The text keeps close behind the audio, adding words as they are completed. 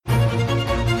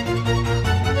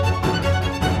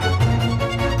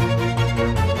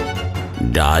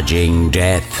Dodging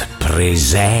Death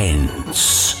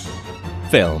presents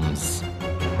films.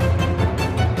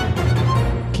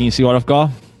 Can you see what I've got?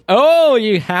 Oh,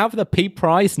 you have the P.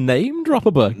 Price name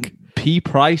dropper book. P.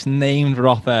 Price name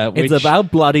dropper. It's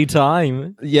about bloody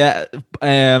time. Yeah.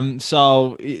 Well,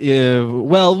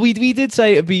 we did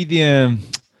say it'd be the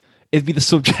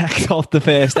subject of the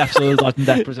first episode of Dodging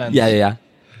Death Presents. Yeah.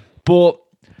 But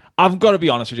I've got to be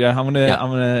honest with you. I'm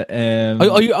gonna.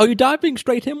 Are you diving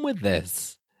straight in with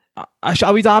this?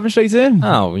 Shall we diving straight in?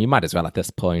 Oh, you might as well at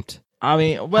this point. I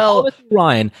mean, well,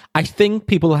 Ryan, I think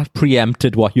people have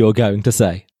preempted what you're going to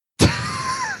say.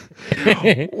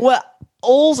 well,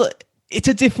 also, it's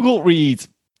a difficult read,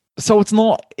 so it's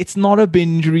not a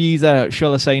binge reader,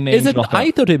 shall I say? Is it?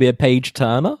 I thought it'd be a page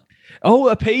turner. Oh,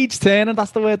 a page turner. That's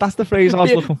the word. That's the phrase I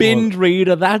was looking for. Binge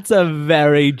reader. That's a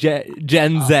very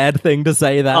Gen Z thing to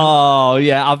say. That. Oh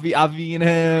yeah, I've been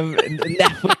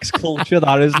Netflix culture.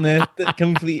 That isn't it? That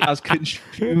completely has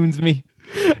consumed me.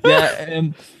 Yeah.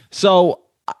 So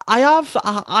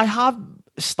I have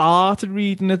started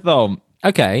reading it though.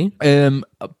 Okay.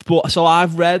 But so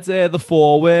I've read the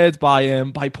foreword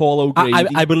by Paul O'Grady.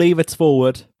 I believe it's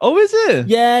forward. Oh, is it?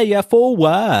 Yeah,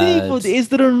 forward. But is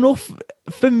there enough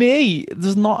for me?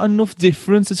 There's not enough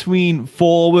difference between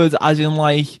forward, as in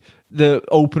like the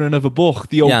opening of a book,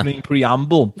 the opening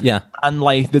preamble, and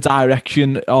like the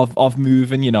direction of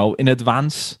moving, in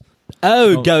advance.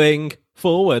 Oh, going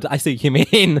forward. I see what you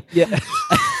mean. Yeah.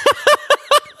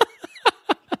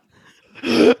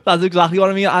 That's exactly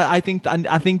what I mean. I think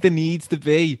there needs to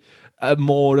be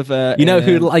more of a...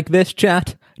 who like this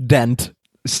chat? Dent.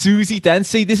 Susie Dent.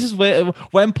 See, this is where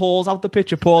when Paul's out the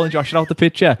picture, Paul and Josh are out the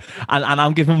picture, and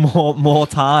I'm giving more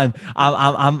time.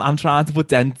 I'm trying to put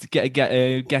Dent get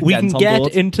We Dent can on get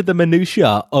board. into the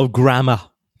minutiae of grammar.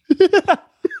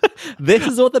 This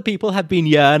is what the people have been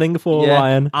yearning for,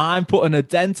 Ryan. I'm putting a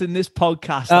dent in this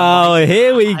podcast. Oh,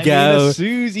 here we go.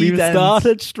 Susie We've Dent.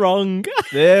 started strong.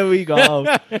 There we go.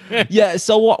 Yeah.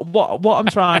 So what I'm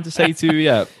trying to say to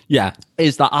you,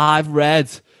 is that I've read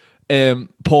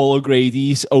Paul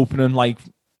O'Grady's opening like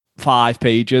 5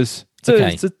 pages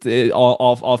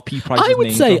of P. Price's I would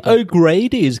name say dropper.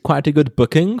 O'Grady is quite a good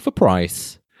booking for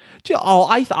Price.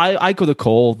 I could have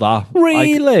called that.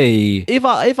 Really?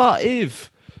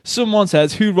 If someone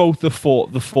says who wrote the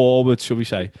forward, shall we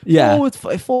say? Yeah.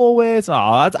 Forward. Oh,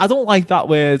 I don't like that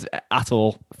word at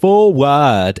all.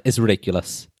 Forward is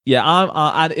ridiculous.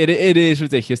 Yeah, it is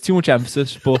ridiculous. Too much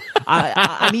emphasis, but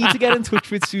I need to get in touch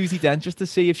with Susie Dent just to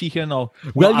see if she can know.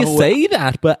 Well, you say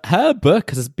that, but her book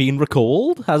has been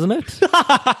recalled, hasn't it?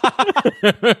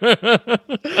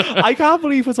 I can't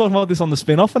believe we're talking about this on the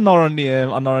spin-off and not on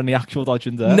the actual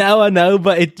Dodging Death. No, I know,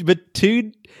 but we're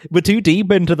too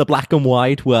deep into the black and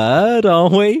white word,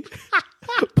 aren't we?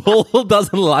 Paul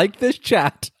doesn't like this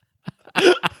chat.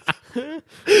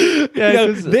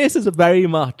 This is very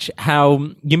much how,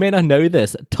 you may not know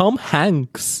this, Tom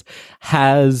Hanks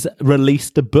has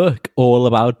released a book all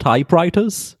about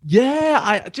typewriters.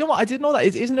 Yeah, do you know what? I didn't know that.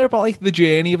 Isn't there about like the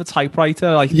journey of a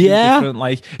typewriter? Like Yeah.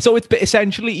 So it's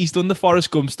essentially he's done the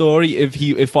Forrest Gump story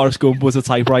if Forrest Gump was a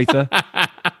typewriter.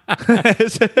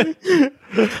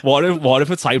 What if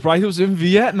a typewriter was in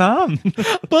Vietnam?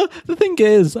 But the thing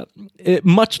is,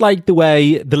 much like the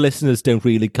way the listeners don't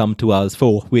really come to us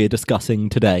for what we're discussing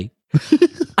today,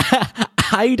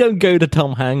 I don't go to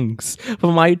Tom Hanks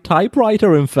for my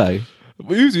typewriter info.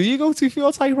 Who do you go to for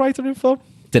your typewriter info?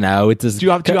 Don't know. It does. Do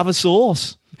you have a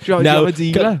source? Do you have a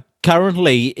dealer?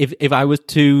 Currently, if I was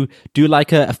to do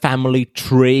like a family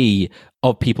tree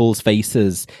of people's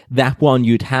faces, that one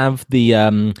you'd have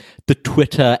the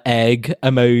Twitter egg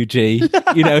emoji,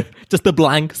 just the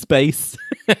blank space.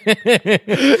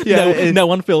 No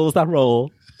one fills that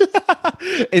role.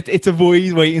 It's a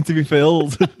void waiting to be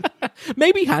filled.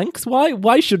 Maybe Hanks.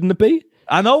 Why shouldn't it be?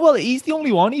 I know. Well, he's the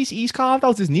only one. He's carved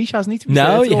out his niche, hasn't he? To be No,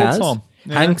 fair to he old has. Tom.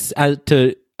 Yeah. Hanks,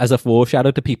 as a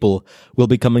foreshadow to people, will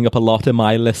be coming up a lot in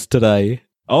my list today.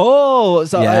 Oh,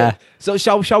 so Yeah. So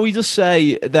shall we just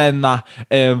say then that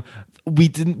we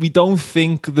don't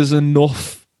think there's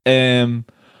enough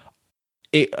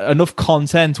enough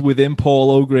content within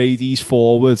Paul O'Grady's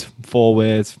forward.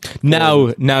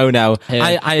 No.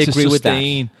 I agree with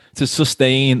that. To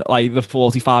sustain like the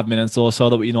 45 minutes or so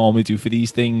that we normally do for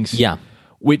these things. Yeah.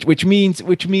 Which means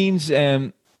we're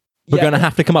going to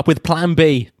have to come up with Plan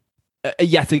B.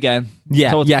 Yet again.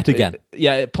 Yeah, So yet again.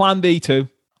 Yeah, Plan B too.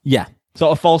 Yeah. So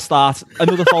a false start,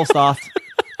 another false start.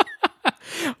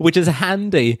 Which is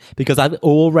handy because I've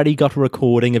already got a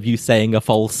recording of you saying a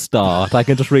false start. I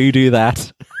can just redo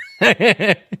that.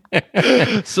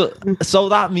 So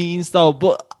that means though,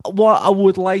 but what I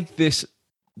would like this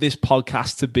this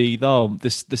podcast to be, though, the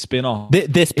spin-off.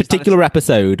 This particular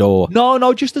episode, or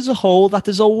no, just as a whole, that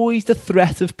there's always the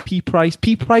threat of P Price.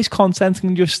 P Price content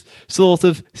can just sort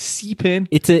of seep in.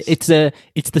 It's the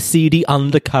seedy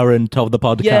undercurrent of the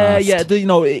podcast. Yeah.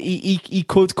 He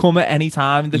could come at any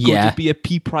time. There could just be a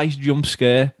P Price jump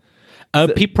scare.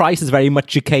 P Price is very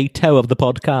much a Cato of the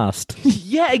podcast.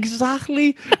 Yeah,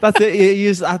 exactly. That's it. He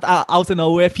is out of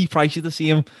nowhere. P Price, you to see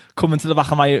him come into the back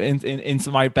of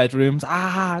into my bedrooms.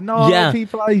 P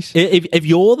Price. If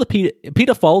you're the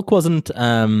Peter Falk wasn't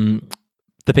the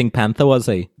Pink Panther, was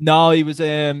he? No, he was.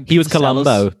 He was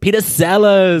Columbo. Peter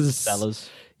Sellers. Sellers.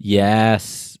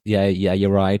 Yes. Yeah, you're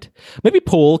right. Maybe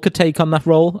Paul could take on that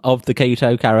role of the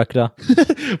Cato character,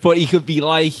 but he could be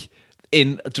like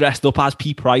dressed up as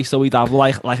P Price, so he'd have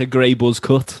like a grey buzz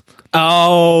cut.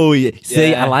 Oh,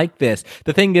 see, I like this.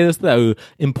 The thing is, though,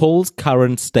 in Paul's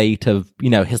current state of,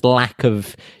 his lack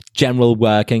of general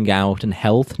working out and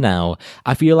health now,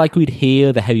 I feel like we'd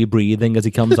hear the heavy breathing as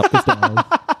he comes up the stairs.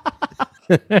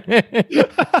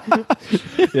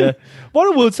 Yeah.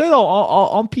 What I would say, though,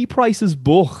 on P Price's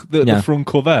book, the front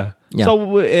cover,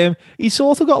 so he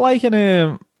sort of got like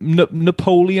an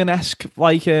Napoleon-esque,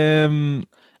 like...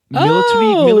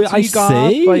 military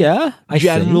guard, see. Like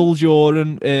general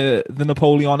during the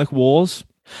Napoleonic Wars.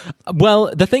 Well,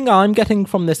 the thing I'm getting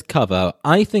from this cover,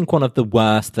 I think one of the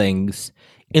worst things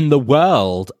in the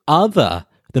world, other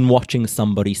than watching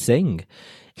somebody sing,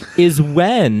 is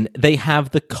when they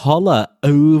have the collar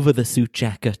over the suit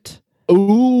jacket.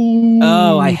 Ooh,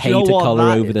 I hate a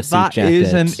collar over the suit jacket. That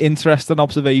is an interesting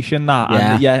observation.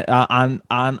 And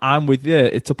I'm with you.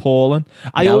 It's appalling.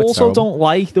 I also don't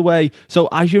like the way. So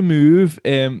as you move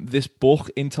this book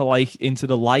into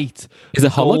the light, is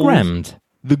it hologrammed?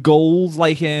 The gold,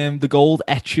 the gold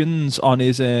etchings on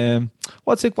his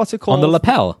what's it called? On the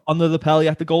lapel. On the lapel,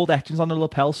 yeah. The gold etchings on the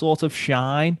lapel sort of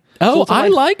shine. Oh, I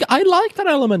like that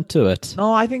element to it.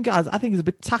 No, I think it's a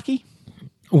bit tacky.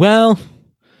 Well.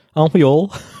 Aren't we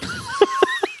all?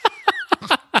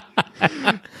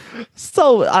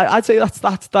 So I'd say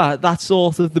that's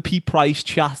sort of the P Price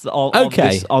chat of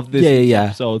this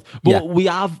episode. But we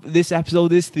have this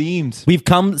episode is themed. We've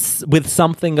come with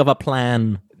something of a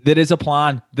plan. There is a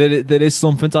plan. There is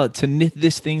something to knit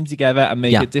this thing together and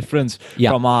make a difference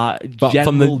from our general...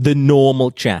 From the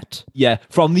normal chat. Yeah,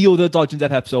 from the other Dodge and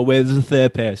Death episode where there's a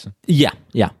third person. Yeah.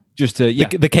 Just to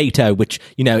the Cato, which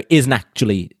isn't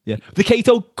actually the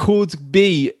Cato could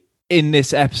be in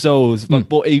this episode,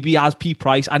 but he'd be as P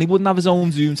Price and he wouldn't have his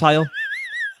own Zoom tile.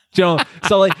 Do you know?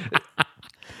 So like,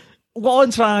 what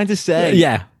I'm trying to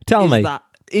say, tell me that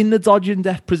in the Dodge and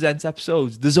Death Presents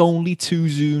episodes, there's only 2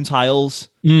 Zoom tiles.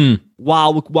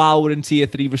 While we're in tier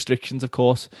 3 restrictions, of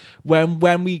course.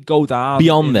 When we go down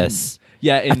beyond this.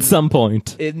 Yeah, at some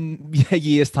point in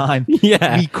years' time,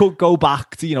 we could go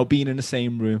back to being in the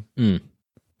same room,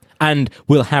 and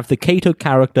we'll have the Cato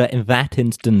character in that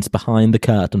instance behind the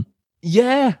curtain.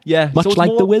 Yeah, much so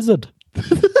like the wizard.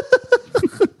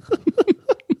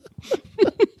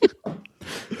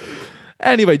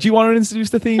 Anyway, do you want to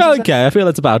introduce the theme? Okay, I feel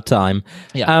it's about time.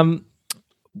 Yeah.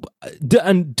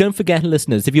 And don't forget,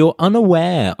 listeners, if you're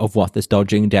unaware of what this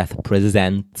Dodging Death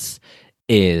presents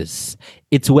is,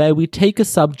 it's where we take a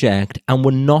subject and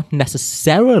we're not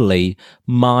necessarily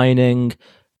mining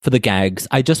for the gags.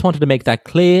 I just wanted to make that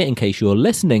clear in case you're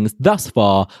listening thus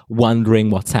far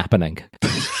wondering what's happening.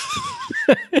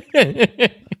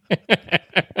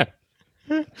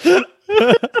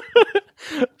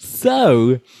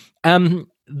 So,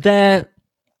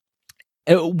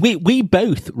 we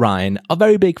both, Ryan, are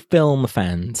very big film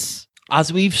fans.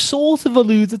 As we've sort of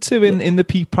alluded to in the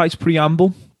P Price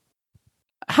preamble.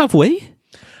 Have we?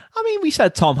 I mean, we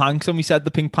said Tom Hanks and we said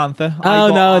the Pink Panther.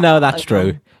 No, that's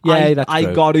true. Yeah, that's true.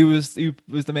 I got who was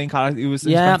the main character. Who was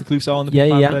Inspector Clouseau on the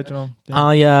Pink Panther.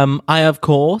 I of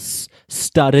course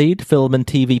studied film and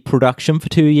TV production for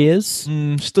 2 years.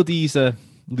 Studies a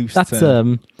loose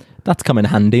term. That's come in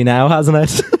handy now, hasn't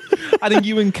it? I think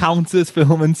you encountered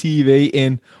film and TV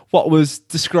in what was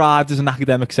described as an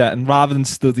academic setting rather than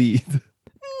studied.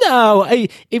 No,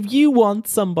 if you want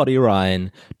somebody,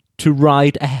 Ryan, to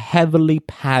write a heavily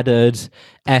padded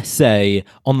essay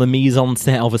on the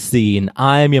mise-en-scène of a scene,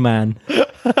 I am your man.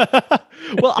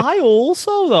 Well, I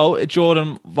also, though,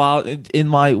 Jordan, while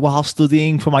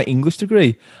studying for my English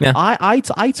degree, I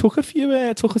took a few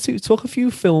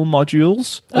film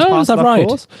modules. Is that right?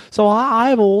 Course. So I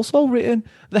have also written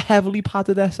the heavily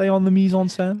padded essay on the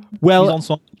mise-en-scène. Well,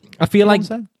 I feel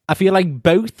like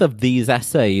both of these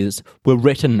essays were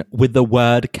written with the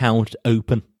word count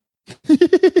open.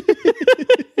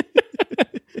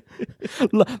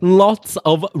 Lots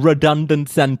of redundant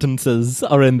sentences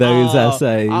are in those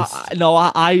essays.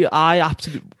 I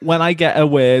absolutely, when I get a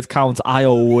word count, I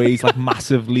always like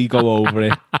massively go over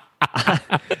it.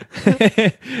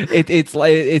 It's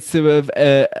of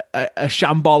a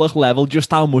shambolic level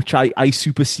just how much I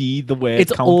supersede the word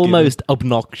it's count. It's almost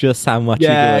obnoxious how much you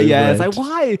go over it's like,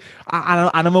 why?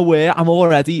 And I'm aware,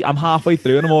 I'm halfway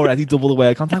through and I'm already double the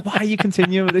word count. I'm like, why are you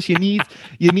continuing with this? You need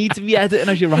to be editing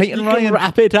as you're writing, Ryan.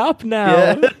 Wrap it up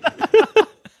now.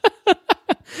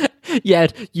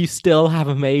 Yet you still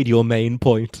haven't made your main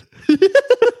point.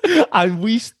 And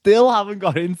we still haven't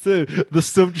got into the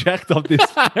subject of this.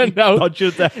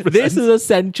 This is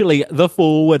essentially the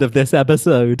forward of this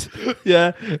episode.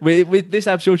 Yeah. With this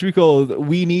episode should be called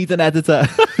We Need an Editor.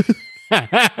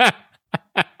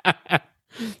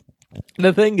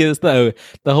 The thing is, though,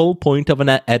 the whole point of an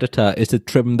editor is to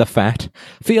trim the fat.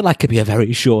 I feel like it'd be a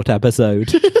very short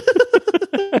episode.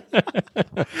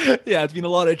 Yeah, it's been a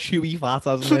lot of chewy fat,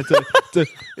 hasn't it?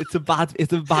 It's a bad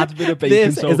bit of bacon.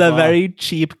 This is a very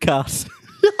cheap cut.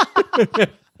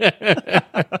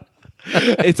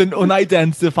 It's an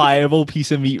unidentifiable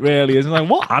piece of meat, really, isn't it? Like,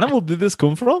 what animal did this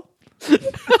come from?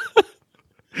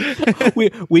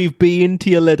 We've been to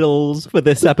your Lidl's for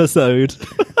this episode.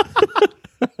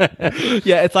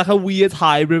 Yeah, it's like a weird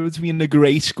hybrid between a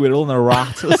grey squirrel and a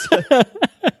rat.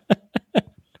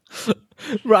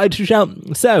 Right,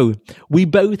 so we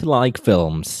both like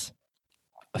films.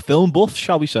 Film buffs,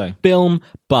 shall we say? Film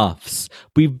buffs.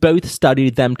 We've both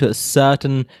studied them to a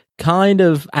certain kind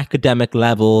of academic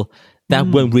level that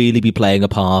won't really be playing a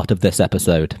part of this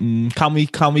episode. Can we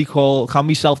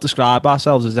self-describe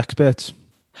ourselves as experts?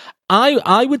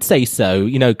 I would say so,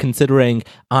 considering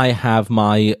I have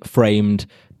my framed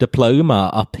diploma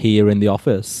up here in the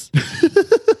office.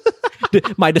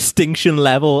 My distinction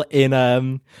level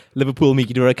in Liverpool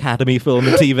Media Academy Film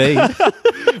and TV.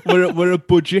 we're a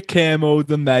budget Kermode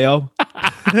than Mayo.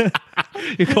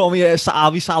 You call me a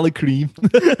Harvey salad cream.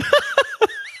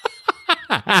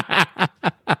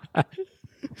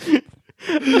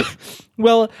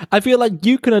 Well, I feel like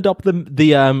you can adopt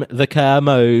the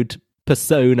Kermode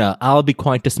persona. I'll be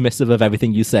quite dismissive of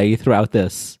everything you say throughout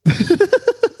this.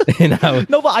 No,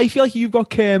 but I feel like you've got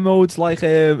Kermodes like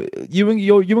you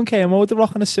and Kermode are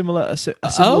rocking a similar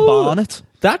bonnet.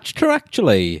 That's true,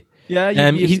 actually.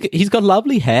 Yeah, he's got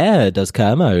lovely hair, does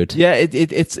Kermode. Yeah,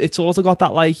 it's also got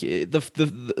that like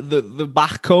the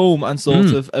back comb and sort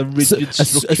of a rigid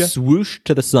structure, a swoosh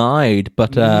to the side,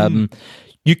 but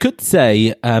you could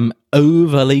say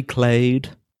overly clayed.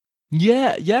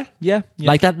 Yeah.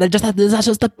 Like that. That's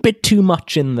just a bit too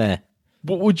much in there.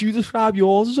 But would you describe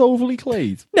yours as overly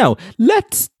clayed? No,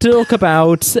 let's talk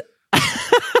about. So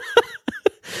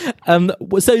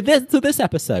this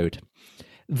episode,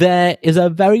 there is a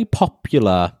very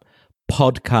popular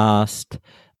podcast.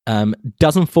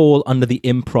 Doesn't fall under the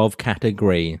improv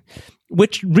category,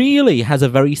 which really has a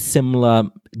very similar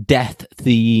death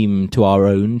theme to our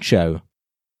own show.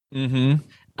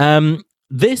 Mm-hmm.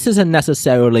 This isn't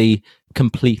necessarily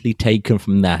completely taken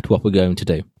from that. What we're going to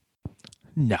do?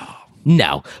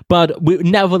 No, but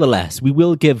nevertheless, we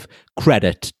will give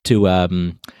credit to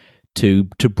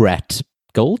Brett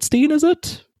Goldstein. Is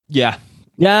it? Yeah.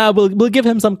 We'll give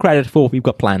him some credit for what we've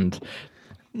got planned.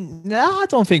 No, I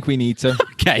don't think we need to.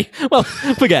 Okay, well,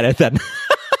 forget it then.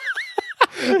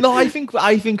 No, I think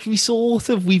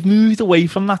we've moved away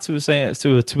from that to a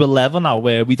level now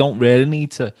where we don't really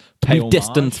need to pay homage.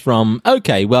 Distance from.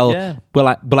 Okay, well, yeah. Will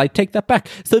I take that back?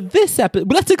 So this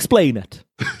episode, let's explain it.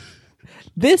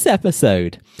 This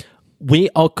episode, we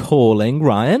are calling,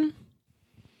 Ryan.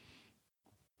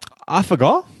 I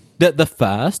forgot. The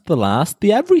first, the last,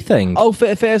 the everything. Oh,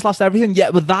 first, last, everything.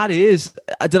 Yeah, but that is.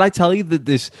 Did I tell you that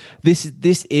this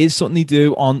is something they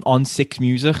do on Six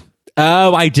Music?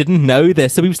 Oh, I didn't know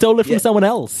this. So we've stolen it from someone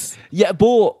else. Yeah,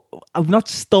 but I've not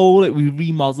stole it. We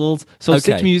remodeled. So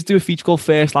Six Music do a feature called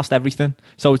First, Last, Everything.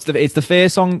 So it's the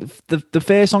first song, the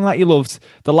first song that you loved,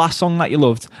 the last song that you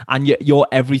loved, and your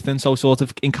everything. So sort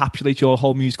of encapsulate your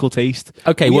whole musical taste.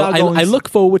 Okay, I look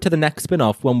forward to the next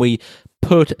spin-off when we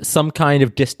put some kind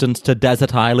of distance to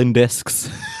Desert Island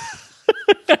Discs.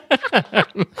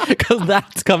 Because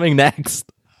that's coming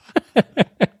next.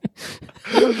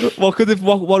 What are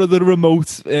the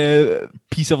remote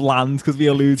piece of land, because we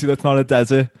allude to that's not a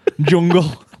desert,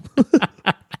 jungle?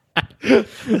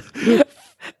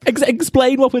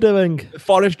 Explain what we're doing.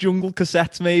 Forest jungle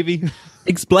cassettes, maybe.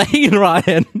 Explain,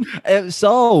 Ryan.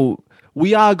 So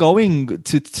we are going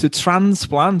to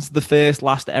transplant the first,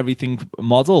 last, everything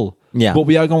model. Yeah, but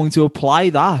we are going to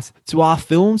apply that to our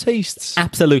film tastes.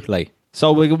 Absolutely.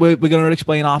 So we're going to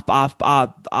explain our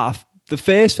the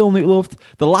first film that we loved,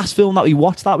 the last film that we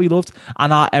watched that we loved,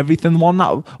 and our everything one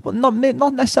that, well,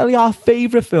 not necessarily our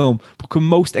favourite film, but can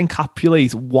most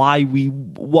encapsulate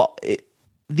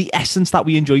the essence that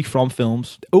we enjoy from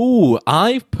films. Ooh,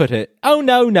 I've put it. Oh,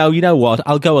 no, you know what?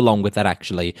 I'll go along with that,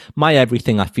 actually. My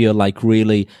everything, I feel like,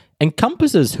 really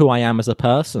encompasses who I am as a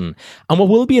person. And what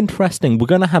will be interesting, we're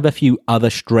going to have a few other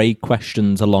stray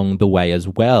questions along the way as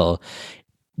well.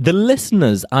 The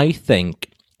listeners, I think,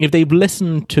 if they've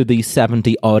listened to the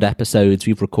 70-odd episodes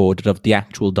we've recorded of the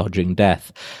actual Dodging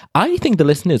Death, I think the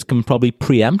listeners can probably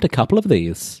preempt a couple of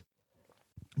these.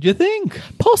 Do you think?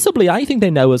 Possibly. I think they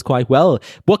know us quite well.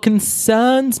 What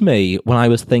concerns me when I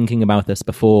was thinking about this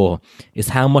before is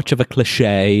how much of a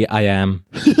cliche I am.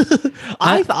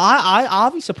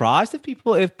 I'll be surprised if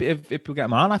people get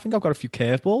mad. I think I've got a few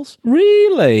curveballs.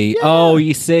 Really? Yeah. Oh,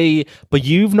 you see, but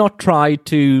you've not tried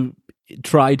to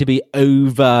be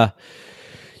over.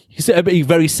 You're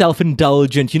very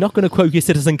self-indulgent. You're not going to quote your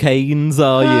Citizen Kane's,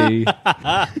 are you?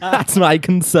 That's my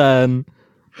concern.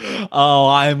 Oh,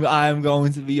 I'm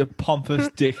going to be a pompous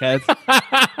dickhead.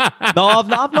 No, I've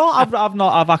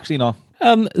not. I've actually not.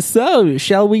 So,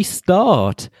 shall we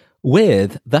start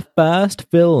with the first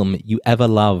film you ever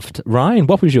loved? Ryan,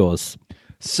 what was yours?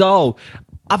 So,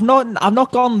 I've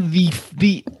not gone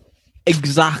the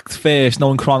exact first,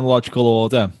 no, in chronological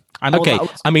order. Okay,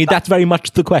 that's very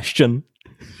much the question.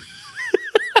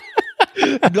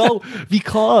 No,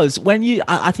 because when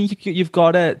I think you've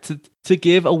got to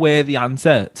give away the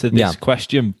answer to this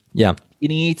question. Yeah, you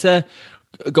need to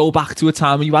go back to a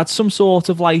time when you had some sort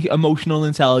of like emotional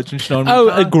intelligence. You know,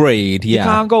 agreed. Yeah, you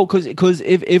can't go because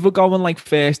if we're going like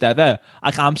first ever,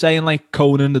 like I'm saying like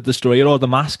Conan the Destroyer or The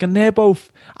Mask, and they're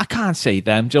both. I can't say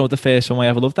them. Do you know the first one I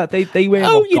ever loved that they were.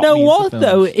 Oh, you know what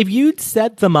though? If you'd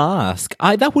said The Mask,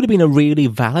 that would have been a really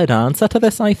valid answer to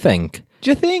this. I think. Do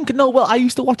you think? No, well, I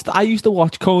used to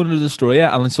watch Conan the Destroyer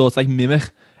and sort of like mimic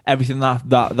everything that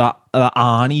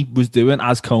Arnie was doing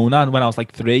as Conan when I was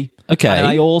like 3. Okay. And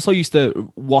I also used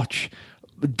to watch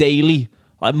daily,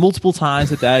 like multiple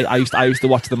times a day. I used to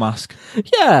watch The Mask.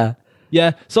 Yeah.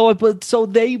 Yeah.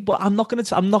 But I'm not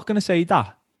gonna say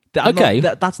that. Okay.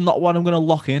 That's not what I'm gonna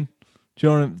lock in. Do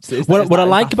you know what I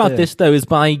like about this though is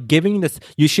by giving this,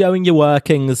 you're showing your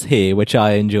workings here, which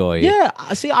I enjoy. Yeah,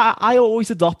 see, I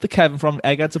always adopt the Kevin from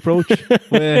Eggheads approach,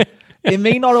 where it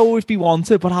may not always be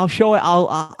wanted, but I'll show it.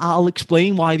 I'll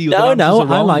explain why the other answers are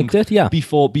wrong. I liked it. Yeah,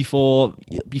 before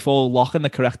locking the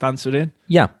correct answer in.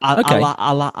 Yeah, okay.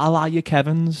 I'll allow you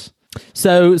Kevin's.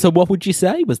 So what would you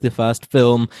say was the first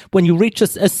film when you reach a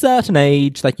certain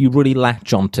age that you really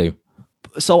latch onto?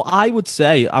 So I would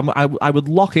say I would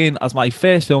lock in as my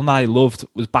first film that I loved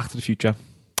was Back to the Future.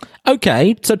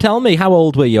 Okay, so tell me, how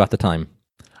old were you at the time?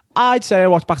 I'd say I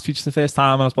watched Back to the Future the first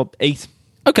time when I was about 8.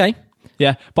 Okay.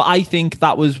 Yeah, but I think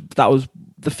that was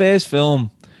the first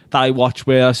film that I watched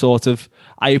where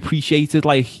I appreciated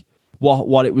like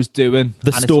what it was doing.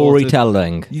 The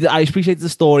storytelling. I appreciated the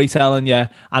storytelling, yeah,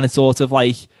 and it's sort of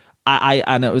like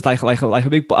and it was like a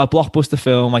big blockbuster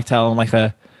film, like telling like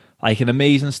an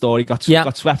amazing story, got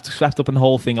swept up in the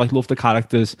whole thing. Like loved the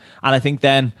characters, and I think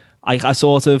then I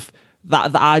sort of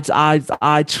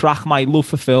I'd track my love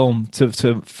for film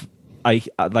to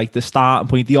like the starting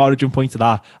point, the origin point of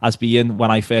that as being when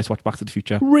I first watched Back to the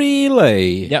Future.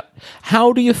 Really? Yep.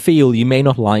 How do you feel? You may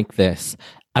not like this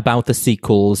about the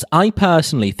sequels. I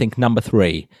personally think number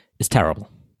 3 is terrible.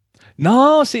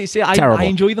 No, see, I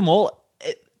enjoy them all.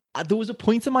 There was a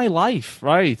point in my life,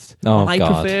 right? Oh, I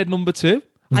God. preferred number 2.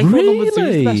 I really? thought number 2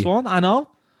 was the best one. I know.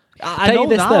 I know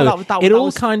this, now. Though, it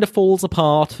all kind of falls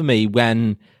apart for me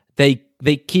when they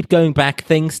keep going back.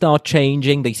 Things start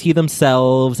changing. They see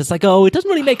themselves. It's like, oh, it doesn't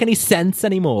really make any sense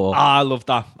anymore. I love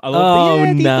that.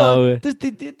 No. There's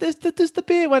the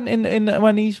bit when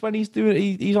he's on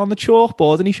the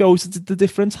chalkboard and he shows the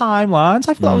different timelines.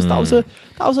 I thought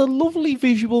that was a lovely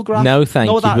visual graphic. No,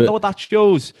 thank you. Know what that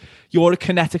shows? You're a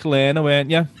kinetic learner, weren't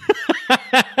you?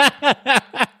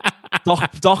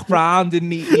 Doc Brown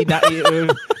didn't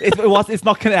it's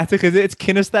not kinetic, is it? It's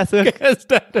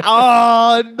kinesthetic.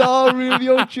 Oh no,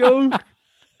 Rubio joke.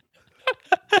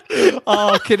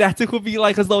 Oh, kinetic would be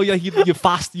like as though you're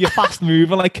fast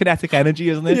moving, like kinetic energy,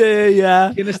 isn't it?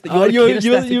 Yeah.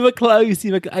 You were close.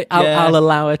 I'll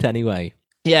allow it anyway.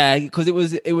 Yeah, because it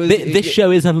was. This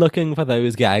show isn't looking for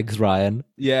those gags, Ryan.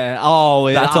 Yeah.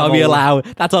 Oh, that's how we allow.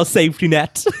 That's our safety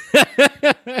net.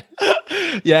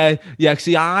 Yeah.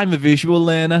 See, I'm a visual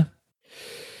learner.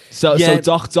 So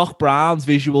Doc Brown's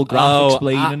visual graph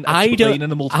explaining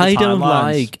the multiple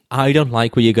timelines. I don't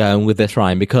like where you're going with this,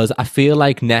 Ryan, because I feel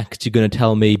like next you're going to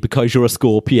tell me because you're a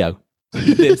Scorpio.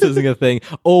 This isn't a thing.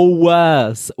 Or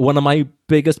worse, one of my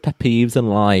biggest pet peeves in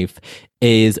life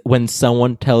is when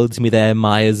someone tells me their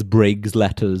Myers-Briggs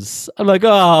letters. I'm like,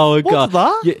 oh, God.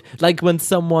 What's that? Like when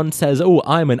someone says, oh,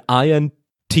 I'm an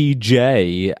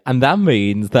INTJ, and that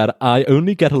means that I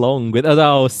only get along with...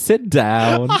 Oh, sit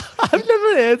down. I've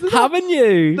never heard of that. Haven't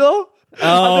you? No.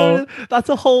 Oh. That's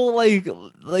a whole, like...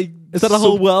 Is that a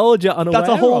whole world you're unaware That's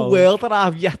a whole of? world that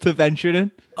I've yet to venture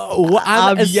in. Oh,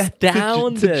 I'm yet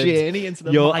astounded. to journey into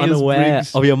the You're unaware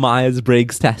Myers-Briggs. of your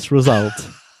Myers-Briggs test result.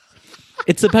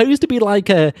 It's supposed to be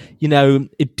like it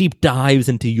deep dives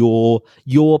into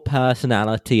your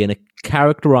personality, and it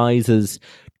characterizes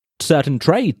certain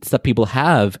traits that people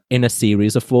have in a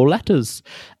series of 4 letters.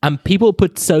 And people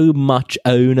put so much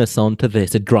onus onto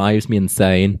this, it drives me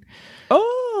insane.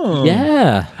 Oh.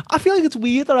 Yeah. I feel like it's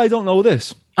weird that I don't know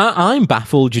this. I'm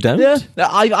baffled you don't. Yeah.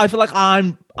 I feel like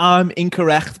I'm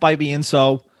incorrect by being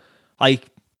so, like...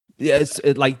 Yeah, this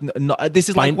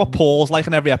is like what Paul's like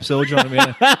in every episode. You know what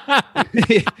I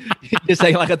mean? You're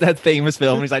saying like a dead famous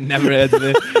film, and he's like never heard of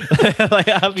it. Like,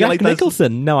 I feel Jack like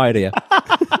Nicholson, no idea.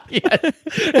 Yeah,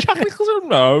 Jack Nicholson,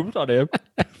 no, not him.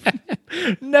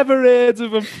 Never heard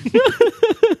of him.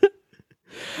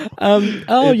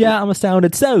 Yeah, I'm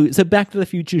astounded. So Back to the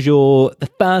Future is the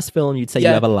first film you'd say you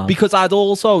ever loved. Because I'd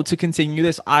also, to continue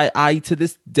this, I to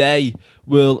this day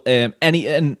will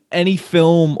any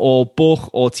film or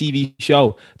book or TV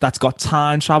show that's got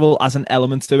time travel as an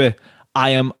element to it,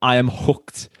 I am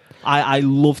hooked. I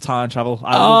love time travel.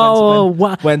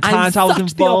 When time travel is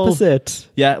involved, the opposite.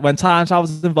 Yeah, when time travel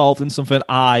is involved in something,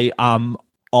 I am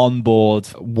on board.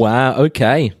 Wow.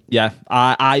 Okay. Yeah,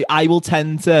 I will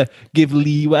tend to give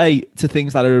leeway to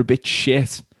things that are a bit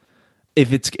shit.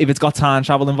 If it's got time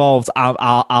travel involved,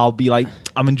 I'll be like,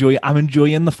 I'm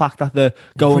enjoying the fact that they're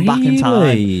going back in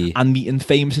time and meeting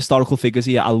famous historical figures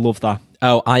here. I love that.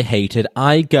 Oh, I hate it.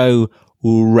 I go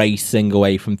racing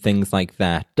away from things like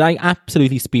that. I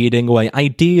absolutely speeding away,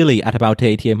 ideally at about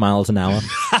 88 miles an hour.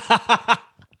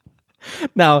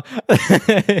 Now,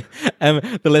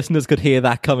 the listeners could hear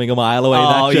that coming a mile away.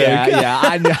 Oh, that joke. yeah.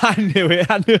 I knew it.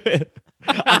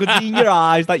 I could see in your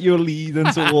eyes that you were leading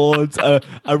towards a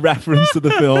reference to the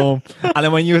film. And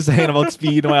then when you were saying about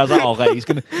speed, I was like, okay,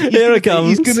 here it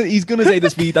comes. He's gonna say the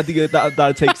speed that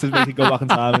it takes to make it go back in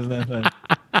time, isn't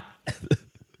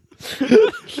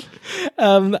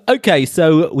it? Okay,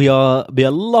 so we are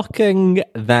locking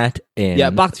that in.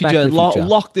 Yeah, Back to the Future.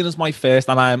 Locked in as my first,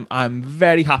 and I'm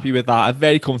very happy with that. I'm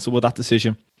very comfortable with that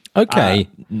decision. Okay.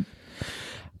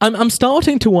 I'm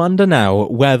starting to wonder now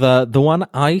whether the one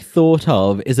I thought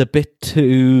of is a bit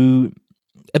too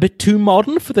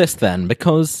modern for this then,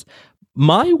 because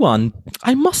my one,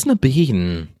 I mustn't have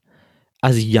been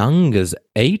as young as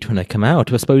 8 when it came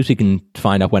out. I suppose we can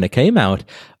find out when it came out.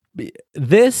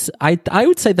 This, I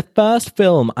would say the first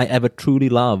film I ever truly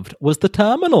loved was The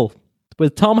Terminal,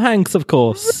 with Tom Hanks, of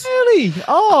course. Really?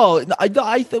 Oh,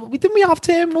 didn't we have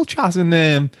Terminal chat in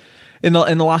the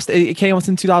last? It came out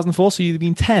in 2004, so you'd have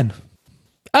been 10.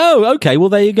 Oh, okay. Well,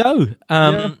 there you go.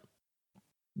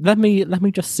 Let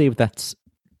me just see if that's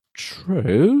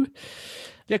true.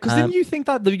 Yeah, because didn't you think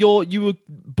that you were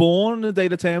born the day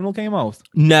the Terminal came out?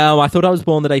 No, I thought I was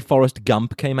born the day Forrest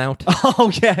Gump came out.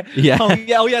 Oh yeah, yeah,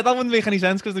 oh yeah. That wouldn't make any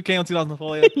sense because it came out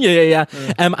 2004. Yeah, yeah.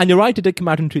 And you're right, it did come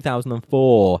out in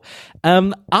 2004.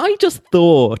 I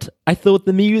thought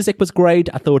the music was great.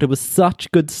 I thought it was such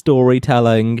good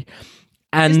storytelling.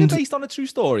 And isn't it based on a true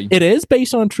story? It is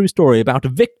based on a true story about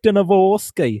Victor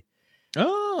Navorsky.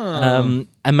 Oh.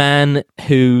 A man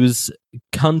whose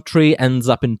country ends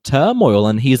up in turmoil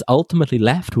and he's ultimately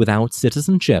left without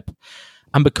citizenship.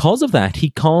 And because of that,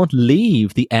 he can't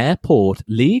leave the airport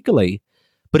legally,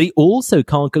 but he also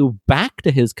can't go back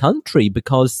to his country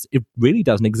because it really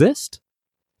doesn't exist.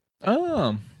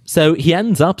 Oh. So he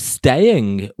ends up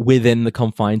staying within the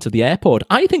confines of the airport.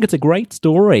 I think it's a great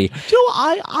story. Do you know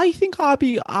what? I think I'd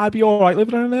be all right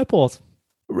living in an airport.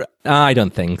 I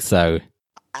don't think so.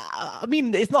 I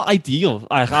mean, it's not ideal.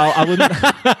 I wouldn't.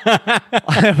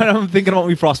 When I'm thinking about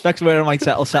my prospects, where I might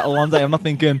settle one day, I'm not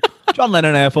thinking John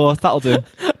Lennon Airport. That'll do.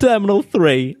 Terminal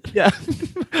 3. Yeah.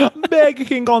 Burger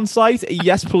King on site.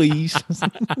 Yes, please.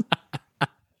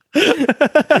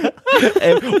 Where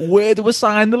do we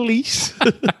sign the lease?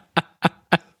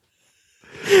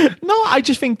 No, I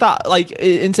just think that, like,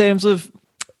 in terms of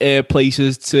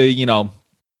places to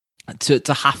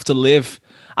have to live,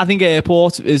 I think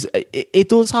airport it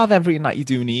does have everything that you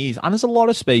do need, and there's a lot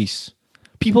of space.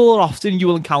 You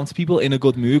will encounter people in a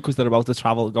good mood because they're about to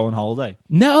travel, go on holiday.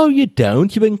 No, you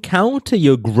don't. You encounter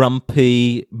your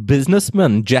grumpy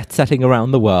businessman jet-setting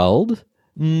around the world.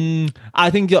 I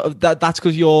think that's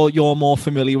because you're more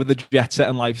familiar with the jet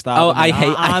setting lifestyle. Oh,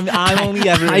 I'm only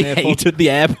ever in I hated the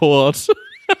airport. So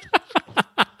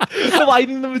I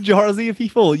think the majority of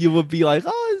people, you would be like,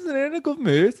 oh, isn't it in a good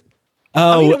mood?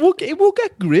 Oh, I mean, it will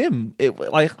get grim.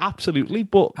 Like, absolutely.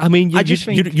 But I mean, I just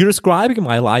think you're describing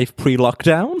my life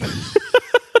pre-lockdown.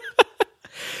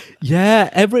 Yeah,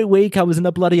 every week I was in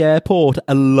a bloody airport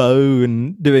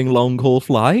alone doing long haul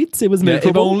flights. It was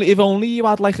miserable. If only you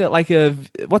had like a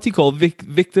what's he called,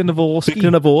 Victor Navorsky.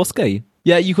 Victor Navorsky.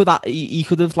 Yeah, he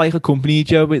could have like accompanied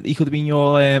you. He could have been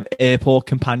your airport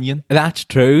companion. That's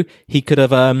true. He could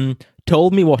have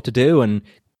told me what to do and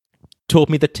taught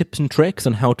me the tips and tricks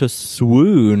on how to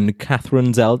swoon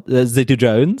Catherine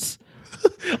Zeta-Jones. Do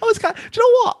you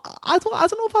know what? I don't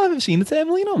know if I've ever seen the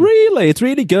Termalino. Really, it's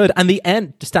really good. And the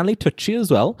end, Stanley Tucci as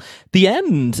well. The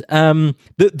end,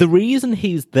 the reason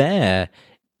he's there,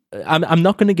 I'm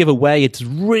not going to give away. It's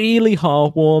really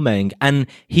heartwarming, and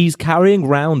he's carrying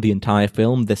around the entire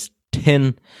film this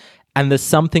tin, and there's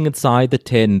something inside the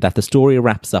tin that the story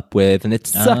wraps up with, and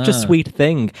it's such a sweet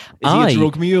thing. Is he a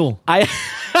drug mule?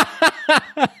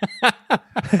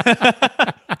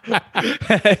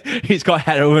 He's got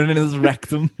heroin in his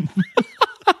rectum.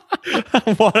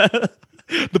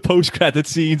 The post-credit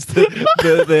scenes,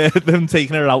 them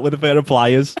taking her out with a pair of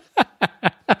pliers.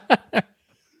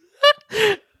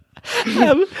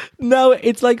 No,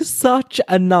 it's like such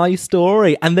a nice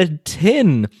story, and the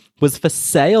tin was for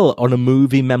sale on a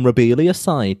movie memorabilia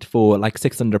site for like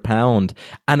 £600,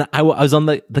 and I was on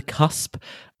the cusp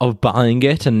of buying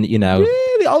it, and you know,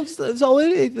 really,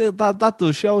 that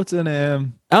does show it's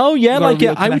an oh yeah, like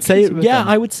I would say,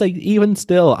 I would say even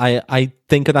still, I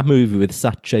think of that movie with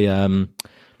such a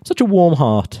warm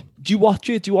heart. Do you watch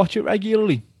it? Do you watch it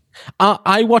regularly?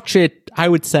 I watch it, I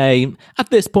would say, at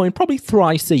this point, probably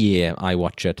thrice a year I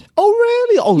watch it. Oh,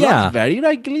 really? Oh, yeah. That's very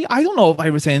regularly. I don't know if I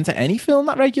return to any film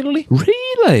that regularly.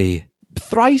 Really?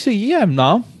 Thrice a year?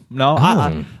 No.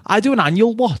 Oh. I do an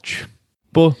annual watch,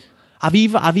 but I've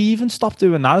even stopped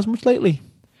doing that as much lately.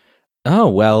 Oh,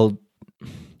 well...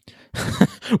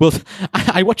 well,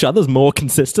 I watch others more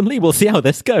consistently. We'll see how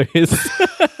this goes.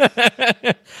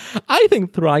 I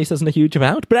think thrice isn't a huge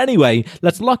amount. But anyway,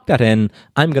 let's lock that in.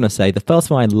 I'm going to say the first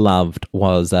one I loved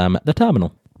was The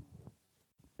Terminal.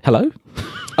 Hello?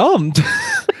 Do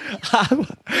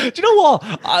you know what?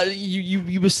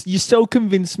 You so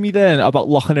convinced me then about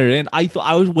locking her in. I thought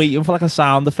I was waiting for like a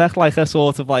sound effect, like a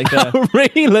sort of like a... Oh,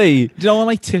 really? Do you know,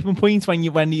 like tipping points when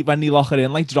they lock her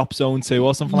in, like Drop Zone 2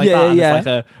 or something like that? Yeah. It's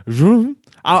like a zoom.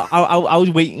 I was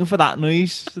waiting for that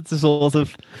noise to sort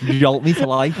of jolt me to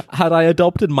life. Had I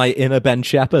adopted my inner Ben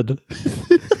Shepherd?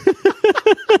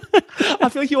 I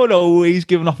feel like you're always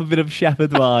giving off a bit of Shepherd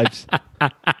vibes.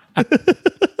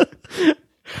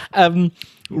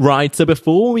 Right, so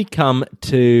before we come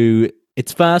to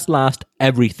its first, last,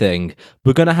 everything,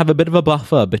 we're going to have a bit of a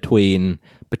buffer between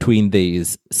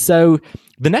these. So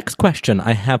the next question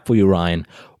I have for you, Ryan,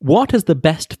 what is the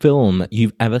best film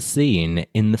you've ever seen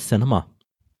in the cinema?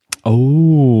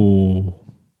 Oh.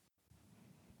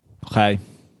 Okay,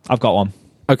 I've got one.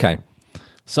 Okay.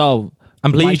 So...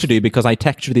 I'm pleased you do, because I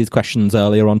texted you these questions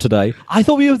earlier on today. I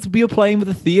thought we were playing with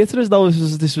the theatre as though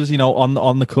this was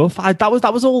on the cuff. That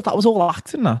was all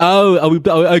acting now. Oh,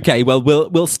 okay. Well,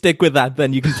 we'll stick with that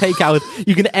then. You can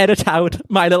edit out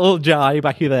my little jibe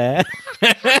back there.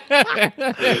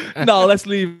 No, let's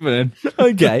leave it in.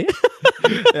 Okay.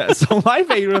 Yeah, so my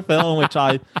favourite film, which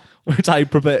I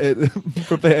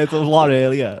prepared a lot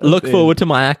earlier. Look forward to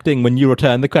my acting when you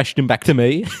return the question back to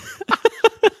me.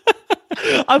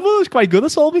 I thought it was quite good. I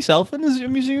saw myself in the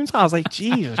museum. I was like,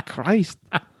 Jesus Christ,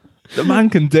 the man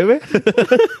can do it.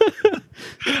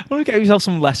 I want to get yourself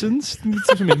some lessons, some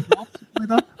improv,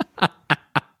 like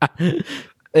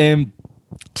that.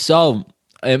 So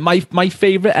my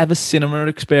favorite ever cinema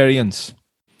experience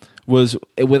was,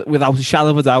 without a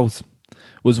shadow of a doubt,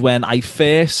 was when I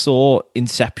first saw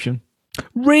Inception.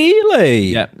 Really?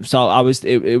 Yeah. So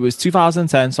it was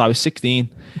 2010. So I was 16.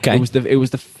 Okay. It was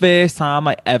the first time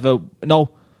I ever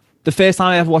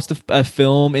watched a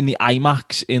film in the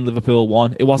IMAX in Liverpool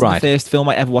 1. It wasn't the first film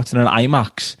I ever watched in an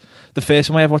IMAX. The first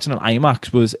film I ever watched in an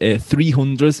IMAX was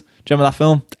 300. Do you remember that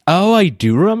film? Oh, I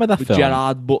do remember that film.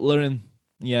 Gerard Butler and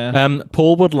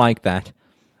Paul would like that.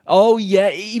 Oh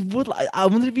yeah, he would. I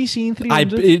wonder if he's seen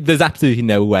 300. There's absolutely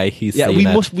no way he's seen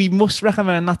it. We must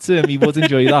recommend that to him. He would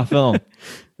enjoy that film.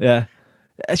 Yeah,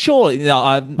 surely.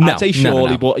 I'd say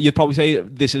surely, but you'd probably say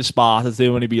this is Sparta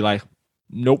too, and he'd be like,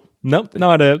 nope, no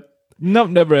idea. Nope,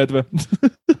 never heard of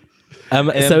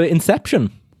it. So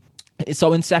Inception.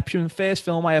 So Inception, first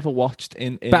film I ever watched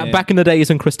in back in the days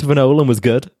when Christopher Nolan was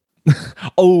good.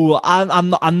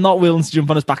 I'm not willing to jump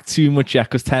on his back too much yet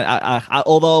because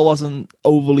although I wasn't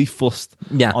overly fussed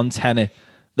on Tenet,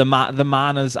 the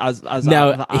man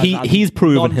he's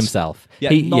proven himself.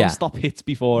 Yeah, non-stop hits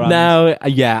before. No,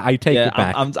 I take it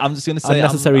back. I'm just gonna say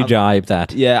unnecessary jibe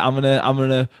that. Yeah, I'm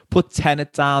gonna put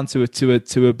Tenet down to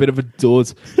a bit of a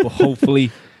dud, but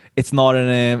hopefully. It's not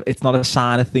a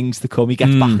sign of things to come. He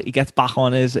gets back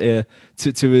on his to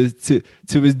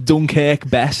his Dunkirk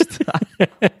best.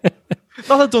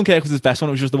 Not that Dunkirk was his best one;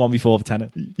 it was just the one before the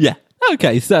Tenet. Yeah.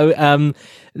 Okay. So,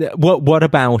 what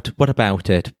about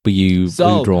it? Were you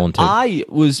drawn to? I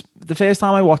was the first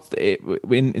time I watched it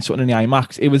in sort of in the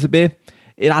IMAX. It was a bit.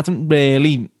 It hadn't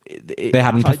really. They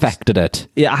hadn't perfected it.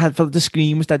 Yeah, I felt the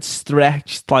screen was dead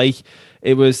stretched. Like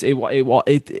it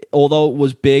although it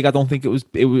was big, I don't think it was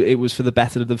for the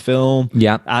better of the film.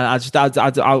 Yeah, and I was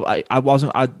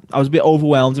a bit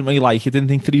overwhelmed. Didn't really like it. Didn't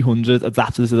think 300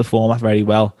 adapted to the format very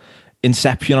well.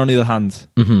 Inception, on the other hand.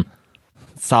 Mm-hmm.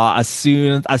 So as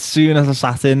soon as I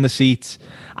sat in the seat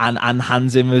and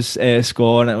Hans Zimmer's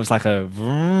score, and it was like a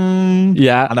vroom,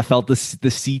 and I felt the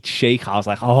seat shake. I was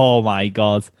like, oh my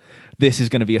god. This is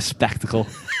going to be a spectacle.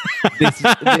 This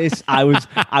I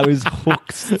was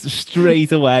hooked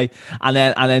straight away, and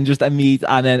then just immediately,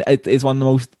 and then it's one of the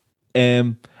most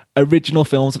original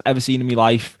films I've ever seen in my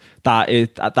life. That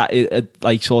it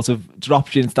like sort of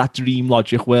drops you into that dream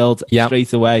logic world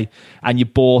straight away, and you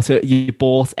bought it. You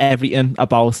bought everything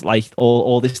about like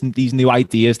all these new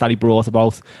ideas that he brought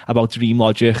about dream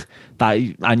logic.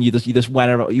 And you just went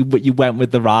around, you went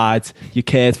with the ride. You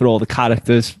cared for all the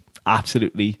characters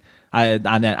absolutely. And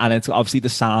then it's obviously the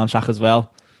soundtrack as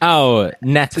well. Oh,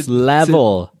 next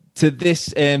level to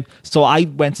this. So I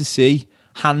went to see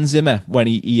Hans Zimmer when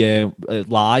he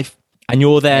live, and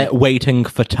you're there waiting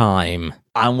for time.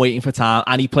 I'm waiting for time,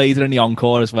 and he played it in the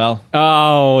encore as well.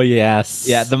 Oh yes,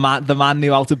 yeah. The man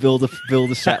knew how to build a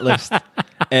set list,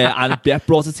 and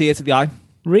brought a tear to the eye.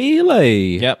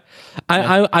 Really? Yep.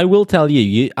 I will tell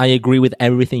you, I agree with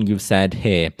everything you've said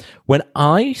here. When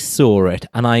I saw it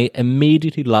and I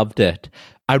immediately loved it,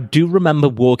 I do remember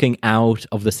walking out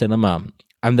of the cinema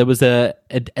and there was a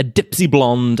dipsy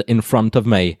blonde in front of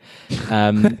me.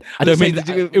 I don't mean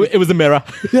it was a mirror.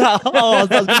 Yeah, oh,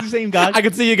 that was the same guy. I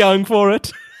could see you going for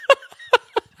it.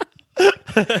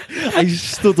 I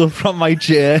stood up from my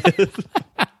chair.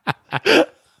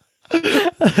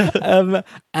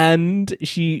 And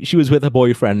she was with her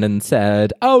boyfriend and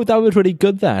said, "Oh, that was really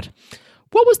good. That.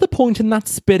 What was the point in that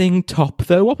spinning top,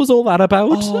 though? What was all that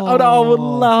about? Oh no,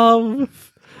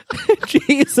 love,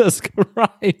 Jesus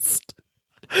Christ."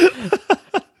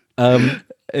 No,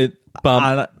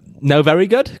 very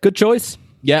good choice.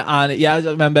 Yeah, and I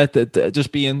remember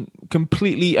just being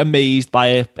completely amazed by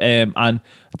it, and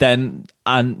then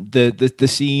the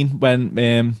scene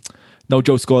when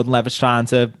Joseph Gordon-Levitt's trying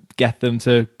to get them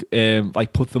to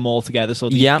like put them all together so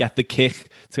they get the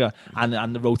kick to,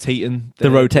 and the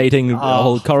rotating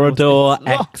whole corridor.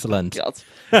 Excellent.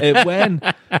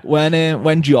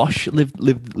 When Josh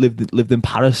lived in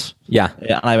Paris,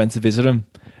 and I went to visit him,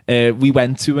 we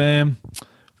went to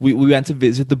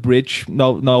visit the bridge.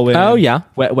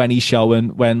 When he's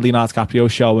showing, when Leonardo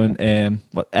DiCaprio's showing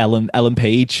Ellen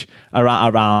Page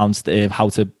around how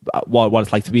to what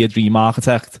it's like to be a dream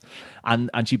architect.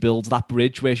 And she builds that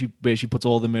bridge where she puts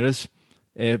all the mirrors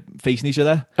facing each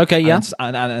other. Okay,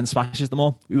 and smashes them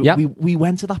all. We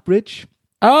went to that bridge.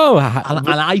 Oh, and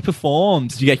I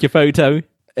performed. Did you get your photo?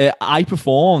 I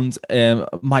performed one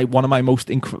of my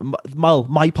most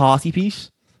my party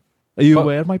piece. Are you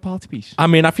aware of my party piece? I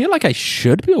mean, I feel like I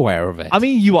should be aware of it. I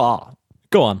mean, you are.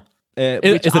 Go on.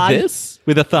 Is it this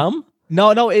with a thumb?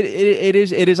 No, it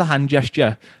is a hand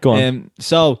gesture. Go on.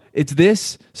 So it's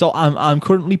this. So I'm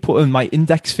currently putting my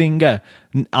index finger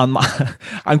on my.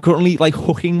 I'm currently like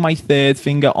hooking my third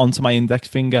finger onto my index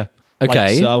finger.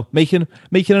 Okay. Like so making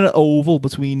an oval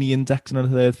between the index and the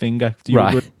third finger.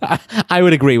 Right. I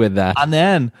would agree with that. And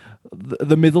then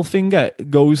the middle finger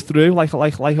goes through like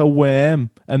a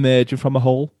worm emerging from a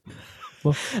hole.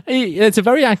 It's a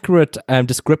very accurate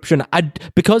description.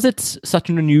 Because it's such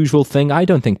an unusual thing, I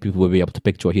don't think people will be able to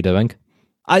picture what you're doing.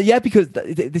 Because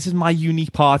this is my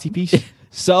unique party piece.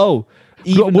 So,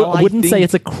 I wouldn't say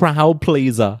it's a crowd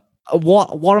pleaser.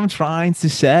 What I'm trying to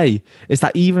say is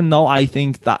that even though I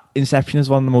think that Inception is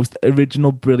one of the most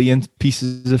original, brilliant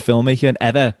pieces of filmmaking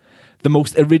ever, the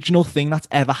most original thing that's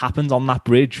ever happened on that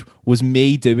bridge was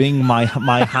me doing my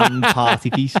hand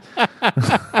party piece.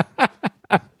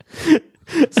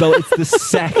 So it's the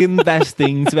second best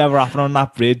thing to ever happen on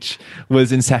that bridge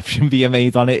was Inception being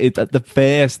made on it. The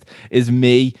first is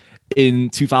me in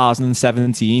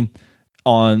 2017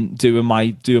 on doing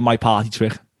my party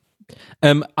trick.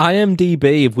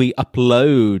 IMDb, if we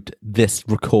upload this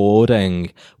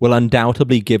recording, will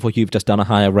undoubtedly give what you've just done a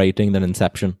higher rating than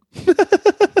Inception.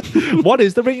 What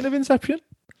is the rating of Inception?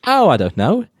 Oh, I don't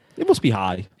know. It must be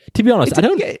high. To be honest,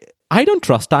 I don't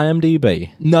trust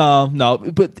IMDb. No,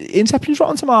 but Inception's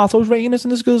Rotten Tomatoes rating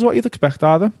isn't as good as what you'd expect,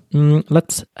 either.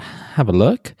 Let's have a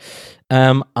look.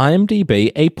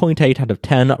 IMDb, 8.8 out of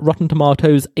 10. Rotten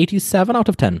Tomatoes, 87 out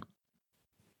of 10.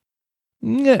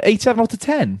 Yeah, 87 out of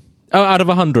 10. Oh, out of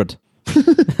 100.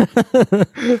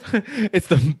 It's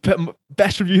the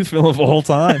best reviewed film of all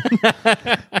time.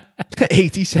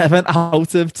 87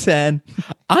 out of 10.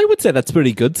 I would say that's a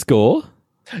pretty good score.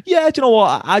 Yeah, do you know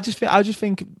what? I just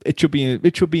think it should be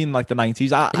in like the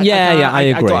 90s. I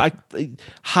agree.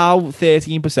 How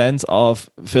 13% of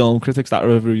film critics that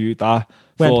reviewed that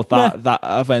thought that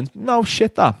event? No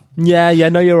shit, that. Yeah,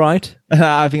 no, you're right.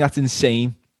 I think that's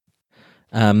insane.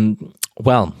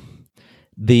 Well,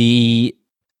 the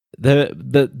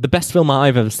best film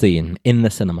I've ever seen in the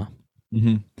cinema.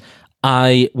 Mm-hmm.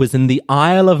 I was in the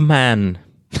Isle of Man.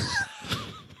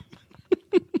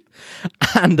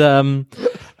 And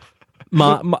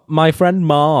my friend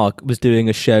Mark was doing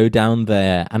a show down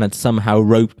there and had somehow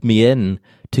roped me in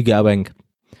to going.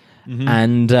 Mm-hmm.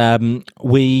 And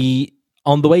we,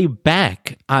 on the way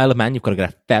back, Isle of Man, you've got to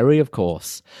get a ferry, of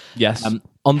course. Yes.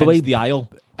 On the way, the Isle.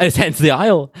 It's hence the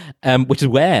Isle, which is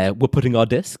where we're putting our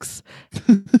discs.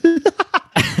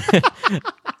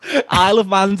 Isle of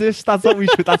Man discs. That's what we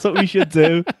should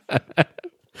do.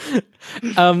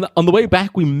 On the way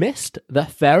back, we missed the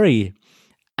ferry,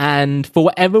 and for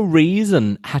whatever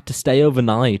reason, had to stay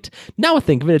overnight. Now I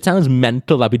think of it, it sounds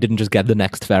mental that we didn't just get the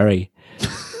next ferry.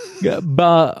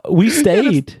 But we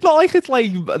stayed. It's not like it's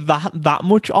like that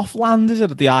much off land, is it?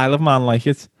 At the Isle of Man, like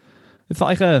it's not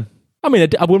like a. I mean,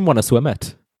 I wouldn't want to swim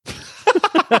it.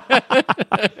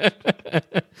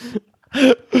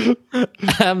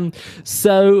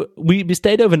 So we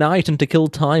stayed overnight, and to kill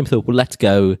time, thought, well, let's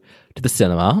go to the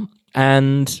cinema.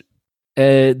 And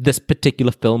this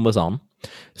particular film was on.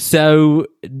 So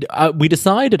we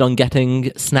decided on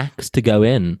getting snacks to go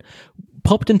in.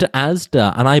 Popped into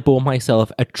Asda, and I bought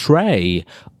myself a tray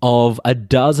of a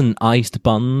dozen iced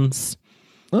buns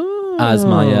as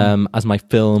my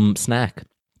film snack.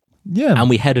 Yeah. And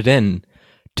we headed in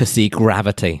to see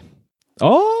Gravity.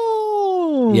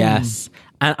 Oh. Yes.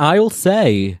 And I'll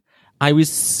say, I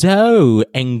was so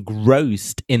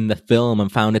engrossed in the film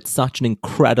and found it such an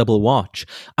incredible watch.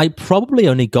 I probably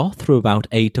only got through about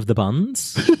 8 of the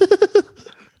buns.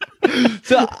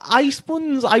 So ice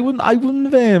buns, I wouldn't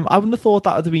have thought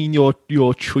that would have been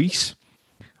your choice.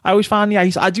 I always find the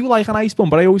ice. I do like an ice bun,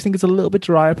 but I always think it's a little bit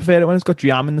dry. I prefer it when it's got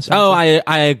jam in the center. Oh,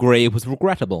 I agree. It was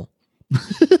regrettable.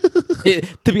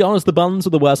 To be honest, the buns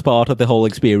were the worst part of the whole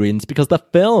experience because the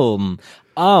film.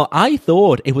 Oh, I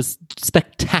thought it was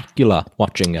spectacular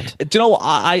watching it. Do you know what?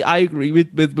 I agree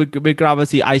with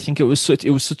Gravity. I think it was such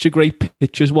a great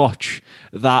pictures watch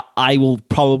that I will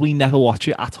probably never watch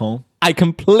it at home. I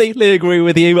completely agree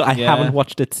with you. I haven't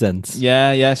watched it since.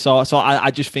 Yeah. So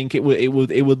I just think it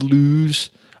would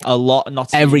lose a lot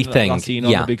not seeing everything on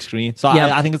the big screen. So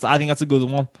I think that's a good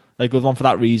one. A good one for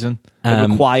that reason.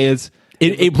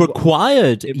 It requires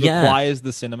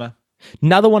the cinema.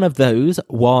 Another one of those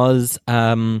was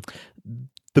the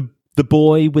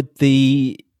boy with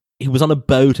he was on a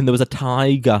boat and there was a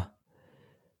tiger.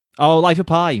 Oh, Life of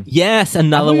Pi. Yes,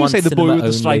 another one. Say the boy with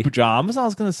the striped pajamas. I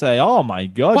was going to say, oh my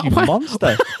god, you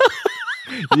monster.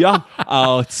 Yeah.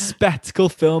 Oh, it's spectacle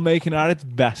filmmaking at its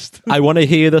best. I want to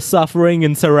hear the suffering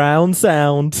in surround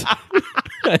sound.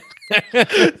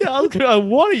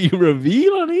 What are you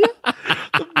revealing here?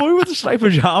 The boy with the striped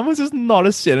pajamas is not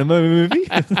a cinema movie.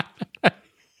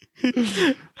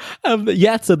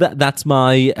 So that's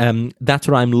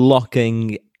what I'm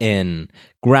locking in.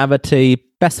 Gravity,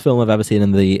 best film I've ever seen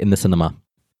in the cinema.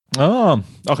 Oh,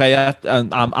 okay. Yeah,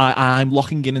 I'm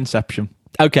locking in Inception.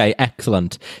 Okay,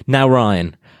 excellent. Now,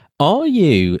 Ryan, are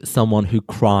you someone who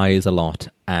cries a lot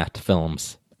at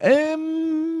films?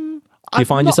 Do you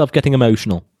find yourself getting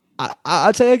emotional?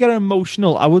 I'd say I get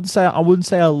emotional. I wouldn't say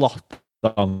a lot.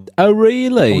 Oh,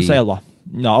 really? I wouldn't say a lot.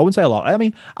 No, I wouldn't say a lot. I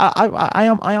mean, I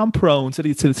am prone to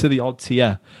the odd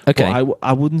tear. Okay, but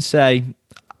I wouldn't say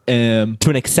to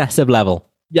an excessive level.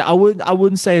 Yeah, I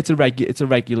wouldn't say it's a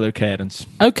regular occurrence.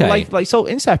 Okay, like so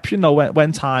Inception though,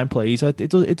 when time plays, it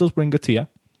does bring a tear.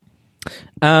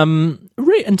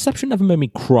 Inception never made me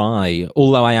cry,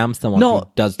 although I am someone who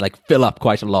does fill up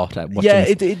quite a lot at watching.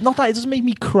 Yeah, not that it doesn't make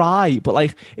me cry,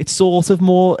 but it's sort of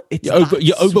more.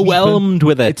 You're overwhelmed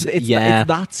with it. It's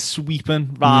that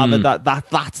sweeping rather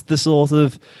that's the sort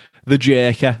of the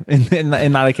jerker in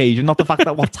that occasion, not the fact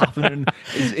that what's happening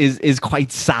is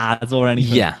quite sad or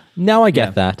anything. Yeah, no, I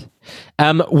get that.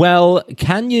 Well,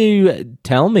 can you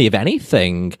tell me, if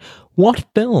anything, what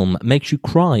film makes you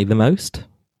cry the most?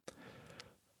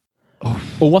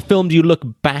 Or what film do you look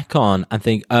back on and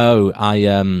think,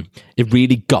 it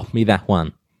really got me, that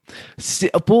one?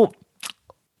 But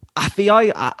I feel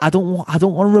like I don't want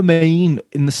to remain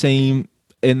in the same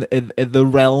in the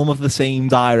realm of the same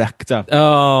director.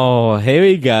 Oh, here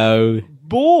we go.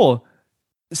 But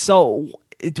so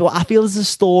I feel there's a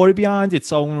story behind it,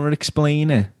 so I'm going to explain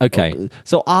it. Okay.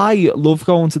 So I love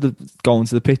going to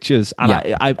the pictures,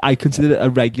 and I consider it a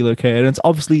regular occurrence.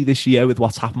 Obviously, this year with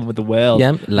what's happened with the world,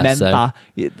 meant that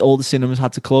all the cinemas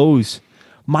had to close.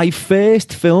 My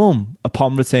first film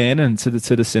upon returning to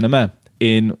the cinema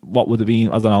in what would have been,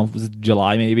 I don't know, was it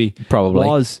July maybe? Probably.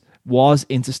 Was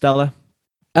Interstellar.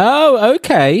 Oh,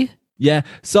 okay. Yeah.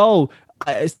 So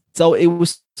it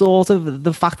was sort of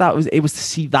the fact that it was to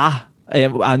see that.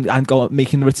 And go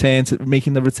making the return to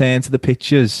the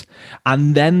pictures,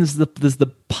 and then there's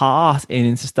the part in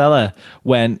Interstellar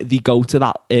when they go to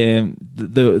that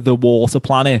the water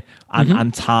planet,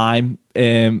 and time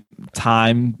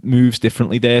moves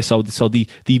differently there. So they're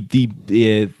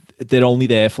only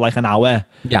there for like an hour.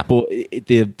 Yeah, but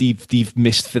they've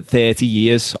missed for 30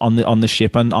 years on the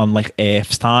ship and on like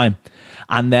Earth's time,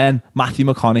 and then Matthew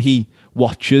McConaughey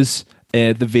watches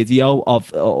the video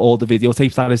of all the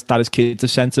videotapes that his kids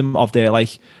have sent him of their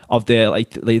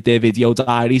video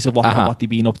diaries of what they've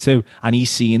been up to, and he's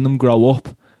seeing them grow up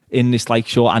in this like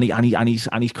show, and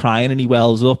he's crying and he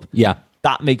wells up. Yeah,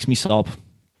 that makes me sob.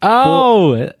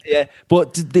 Oh,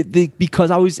 but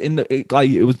because I was in it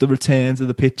was the return to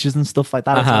the pictures and stuff like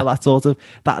that. That sort of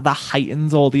that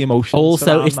heightens all the emotions.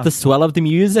 Also, it's the swell of the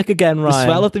music again, Ryan. The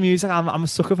swell of the music. I'm a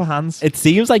sucker for Hans. It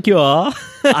seems like you are.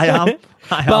 I am.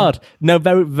 But no,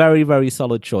 very, very, very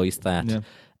solid choice. That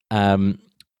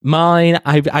mine.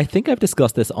 I think I've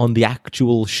discussed this on the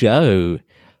actual show.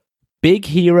 Big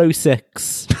Hero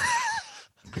 6. Do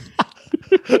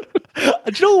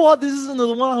you know what? This is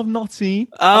another one I've not seen.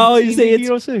 Oh, you see,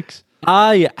 Hero 6.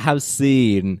 I have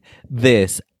seen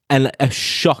this a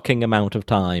shocking amount of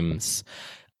times.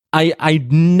 I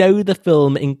know the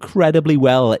film incredibly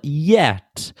well,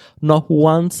 yet not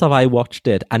once have I watched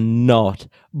it and not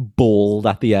bawled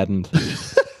at the end.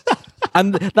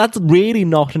 And that's really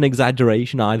not an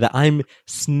exaggeration either. I'm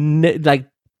like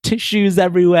tissues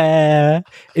everywhere.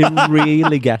 It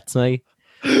really gets me.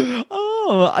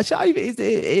 Oh, it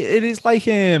is like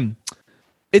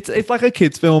it's like a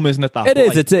kids' film, isn't it? That it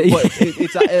is.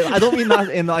 Like, I don't mean that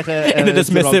in like in a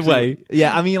dismissive way.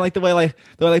 Yeah, I mean like the way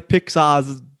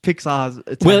Pixar's.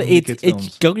 Well, it's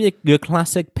your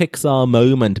classic Pixar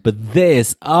moment, but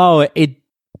this, it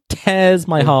tears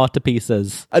my heart to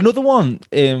pieces. Another one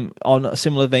on a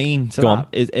similar vein to that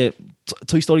is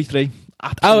Toy Story 3.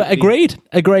 Absolutely.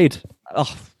 Agreed.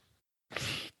 Oh,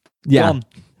 yeah.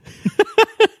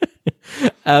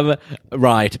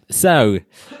 Right. So,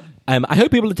 I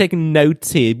hope people are taking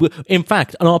notes here. In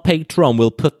fact, on our Patreon,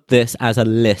 we'll put this as a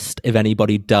list if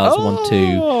anybody does want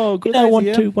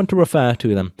to refer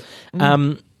to them.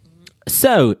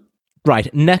 So,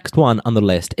 right, next one on the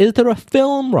list. Is there a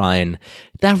film, Ryan,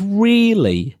 that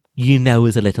really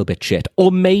is a little bit shit? Or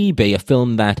maybe a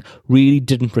film that really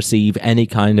didn't receive any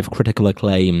kind of critical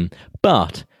acclaim,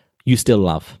 but you still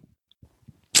love?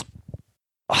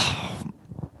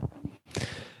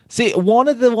 See, one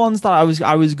of the ones that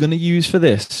I was going to use for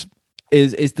this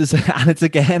is this, and it's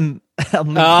again.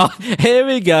 Here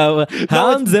we go.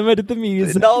 Hans Zimmer did the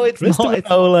music. No, it's Christopher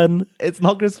Nolan. It's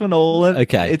not Christopher Nolan.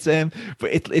 Okay, it's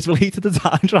but it's related to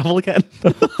time travel again.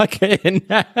 Okay,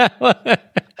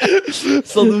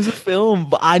 so there was a film,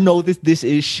 but I know this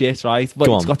is shit, right? But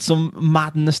it's got some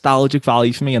mad nostalgic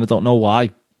value for me, and I don't know why.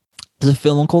 There's a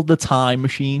film called The Time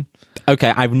Machine.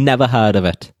 Okay, I've never heard of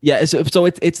it. Yeah, so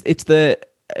it's the.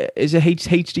 Is it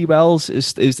H.G. Wells'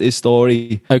 is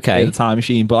story? Okay, The Time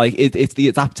Machine, but like it's the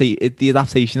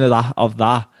adaptation of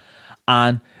that,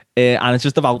 and it's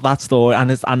just about that story, and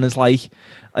it's like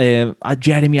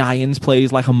Jeremy Irons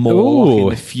plays like a Morlock in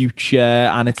the future,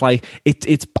 and it's like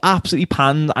it's absolutely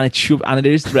panned, and it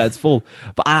is dreadful.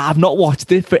 But I've not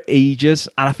watched it for ages,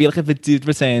 and I feel like if it did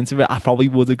return to it, I probably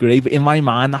would agree. But in my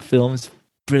mind, that film is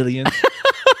brilliant.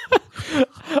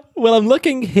 Well, I'm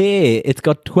looking here. It's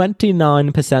got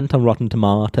 29% on Rotten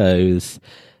Tomatoes.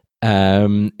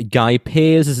 Guy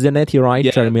Pearce is in it. You're right.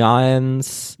 Yeah. Jeremy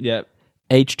Irons. Yeah.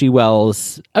 H.G.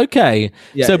 Wells. Okay.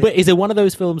 Yeah. So, but is it one of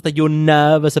those films that you're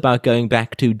nervous about going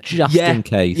back to just in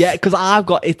case? Yeah, because I've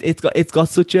got it. It's got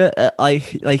such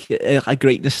a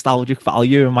great nostalgic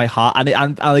value in my heart,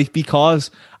 and like because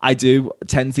I do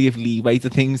tend to give leeway to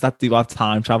things that do have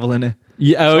time travel in it.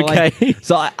 Yeah. Okay.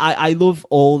 So I love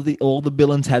all the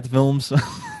Bill and Ted films.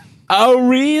 Oh,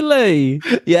 really?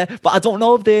 Yeah, but I don't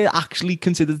know if they're actually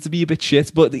considered to be a bit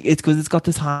shit, but it's because it's got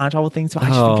the time travel thing. So I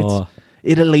just think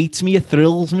it elates me, it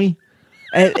thrills me.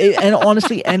 And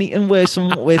honestly, anything where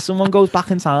someone goes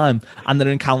back in time and they're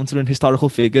encountering historical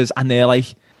figures and they're like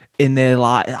in their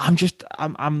life,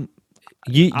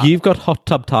 You've got Hot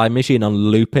Tub Time Machine on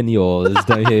loop in yours,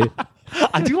 don't you?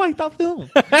 I do like that film.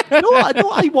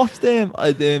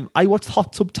 I watched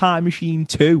Hot Tub Time Machine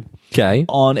 2. Okay.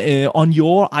 On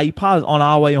your iPad on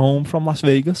our way home from Las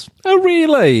Vegas. Oh,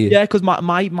 really? Yeah, because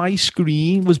my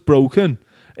screen was broken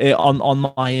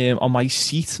on my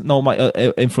seat. No,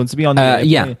 in front of me on the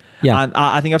yeah. And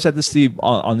I think I've said this to you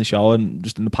on the show and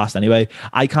just in the past anyway.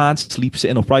 I can't sleep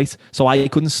sitting upright, so I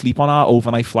couldn't sleep on our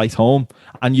overnight flight home.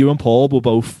 And you and Paul were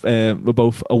both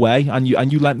away, and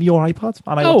you lent me your iPad.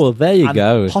 And well, there you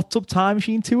go. Hot Tub Time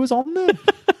Machine 2 is on there.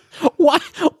 Why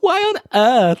on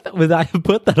earth would I have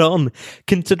put that on,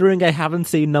 considering I haven't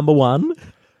seen number one?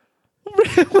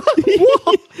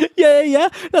 What? Yeah.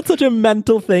 That's such a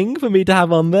mental thing for me to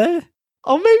have on there.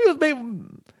 Oh, maybe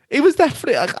it was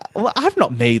definitely. I've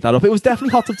not made that up. It was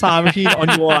definitely Hot Tub Time Machine on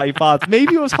your iPad.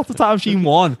 Maybe it was Hot Tub Time Machine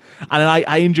 1, and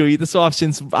I enjoyed it. So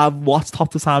I've watched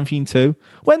Hot Tub Time Machine 2.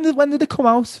 When did it come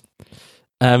out?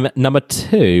 Number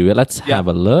 2. Let's have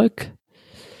a look.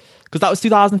 Because that was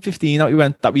 2015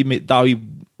 that we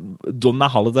done that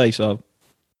holiday. So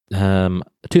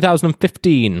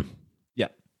 2015.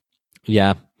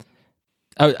 Yeah.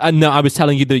 Oh, no, I was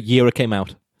telling you the year it came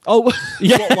out. Oh,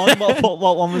 yeah.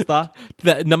 What one was that?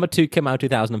 The number 2 came out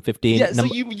 2015. Yeah, so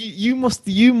you must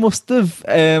have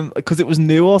because it was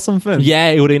new or something. Yeah,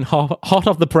 it would have been hot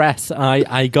off the press.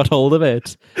 I got hold of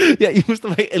it. Yeah, you must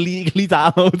have illegally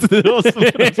downloaded it or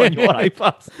something on your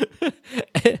iPad.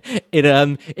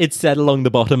 It said along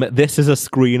the bottom, "This is a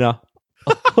screener."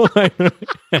 I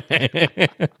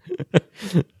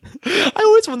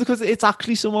always wonder because it's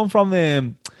actually someone from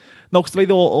no, because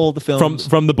all the films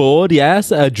from the board,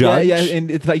 yes, a judge. Yeah, and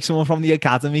it's like someone from the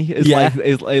academy is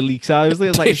leaks out. It's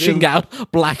like fishing out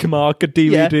black market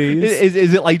DVDs. Yeah.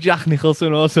 Is it like Jack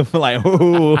Nicholson or something like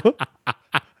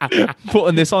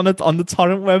putting this on the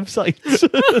torrent website?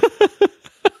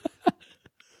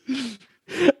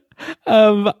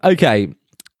 Okay.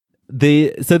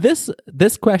 So this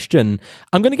question,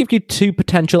 I'm going to give you 2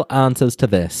 potential answers to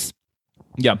this.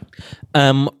 Yeah.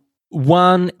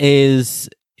 One is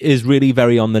really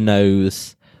very on the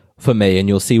nose for me, and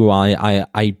you'll see why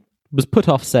I was put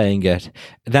off saying it.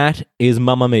 That is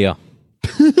Mamma Mia.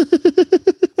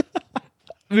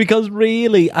 Because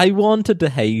really, I wanted to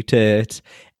hate it.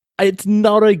 It's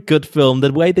not a good film.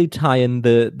 The way they tie in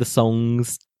the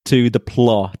songs to the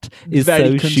plot is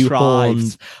very so contrived.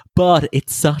 shoehorned, but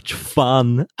it's such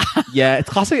fun. Yeah, it's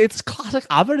classic. It's classic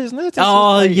ABBA, isn't it?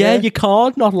 You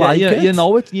can't not like it. You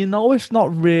know it. You know it's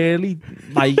not really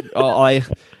like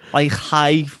like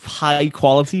high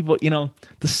quality, but you know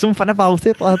there's something about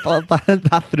it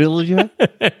that thrills you.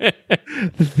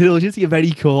 It thrills you. You're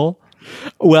very cool.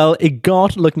 Well, it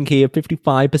got, looking here,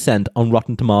 55% on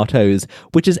Rotten Tomatoes,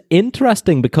 which is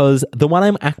interesting because the one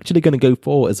I'm actually going to go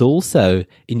for is also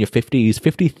in your 50s,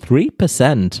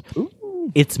 53%. Ooh.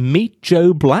 It's Meet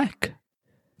Joe Black.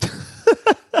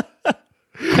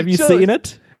 Have you seen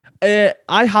it?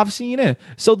 I have seen it.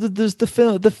 So there's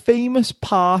the famous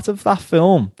part of that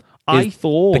film. I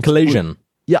thought the collision.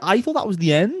 Yeah, I thought that was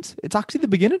the end. It's actually the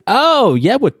beginning. Oh,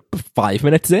 yeah, we're 5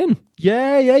 minutes in.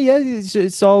 Yeah.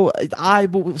 So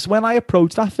when I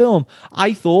approached that film,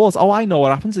 I thought, I know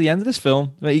what happens at the end of this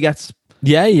film. He gets...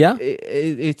 Yeah.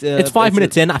 It's 5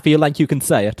 minutes in. I feel like you can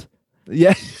say it.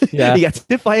 Yeah. He gets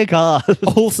hit by a car.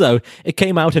 Also, it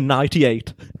came out in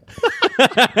 98.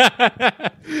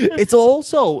 It's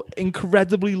also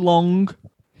incredibly long.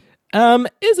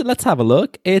 Is it? Let's have a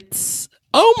look. It's...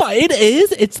 Oh my! It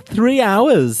is. It's 3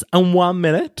 hours and 1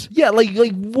 minute. Yeah,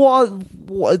 like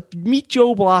what? Meet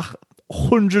Joe Black,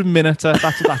 100 minutes. That's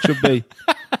what that should be.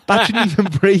 That shouldn't even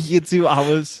break you 2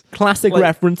 hours. Classic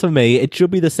reference for me. It should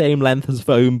be the same length as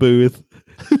Phone Booth.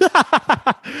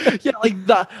 Yeah, like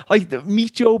that. Like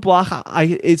Meet Joe Black.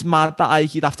 It's mad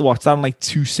that you'd have to watch that in like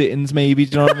 2 sittings, maybe.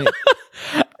 Do you know what I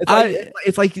mean?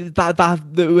 It's like that.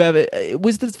 Whoever it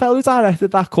was, the fellow who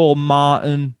directed that called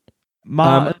Martin.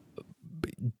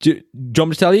 Do you want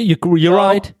me to tell you? You're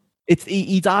right. It's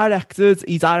he directed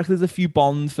a few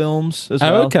Bond films as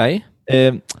well. Oh, okay.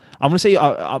 I'm going to say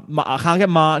I can't get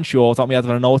Martin Short out my head,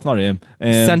 but I know it's not him.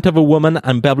 Scent of a Woman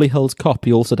and Beverly Hills Cop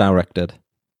he also directed.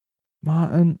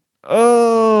 Martin.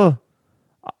 Oh,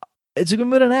 it's a good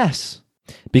with an S.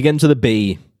 Begins with a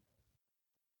B.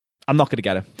 I'm not going to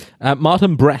get it.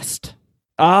 Martin Brest.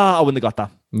 I wouldn't have got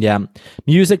that. Yeah,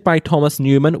 music by Thomas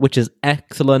Newman, which is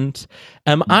excellent.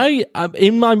 I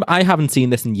haven't seen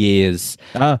this in years.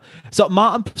 So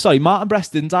Martin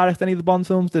Brest didn't direct any of the Bond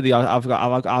films, did he? I've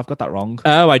got that wrong.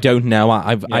 Oh, I don't know.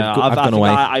 I've gone away.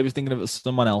 I was thinking of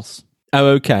someone else. Oh,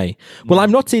 okay. Well,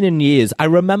 I've not seen it in years. I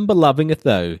remember loving it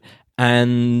though,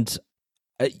 and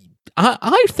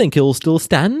I think it'll still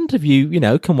stand if you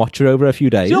can watch it over a few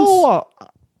days. You know what?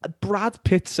 Brad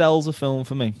Pitt sells a film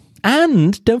for me.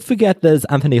 And don't forget there's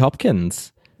Anthony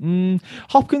Hopkins.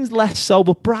 Hopkins less so,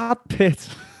 but Brad Pitt.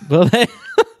 Well,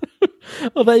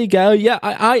 there you go. Yeah,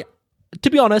 I to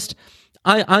be honest,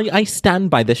 I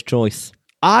stand by this choice.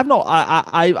 I've not.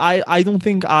 I don't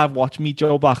think I've watched Meet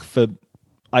Joe Black for.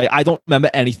 I don't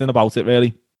remember anything about it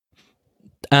really.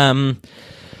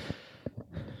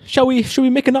 Shall we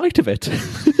make a night of it?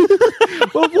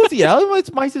 Well, bloody hell,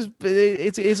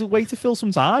 it's a way to fill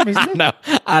some time, isn't it?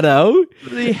 I know.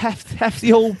 The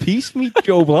hefty old piece, Meet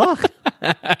Joe Black.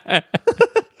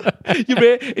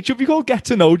 It should be called Get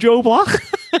to Know Joe Black.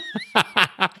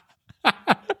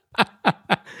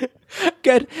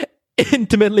 Get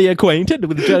intimately acquainted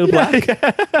with Joe Black.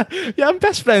 Yeah, I'm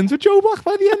best friends with Joe Black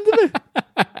by the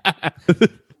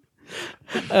end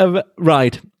of it.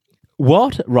 Right.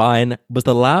 What, Ryan, was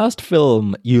the last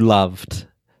film you loved?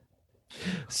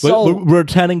 So we're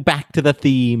returning back to the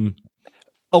theme.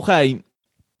 Okay.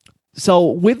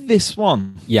 So with this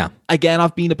one, yeah. Again,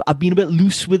 I've been a bit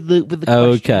loose with the question.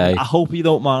 Okay. I hope you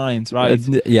don't mind, right?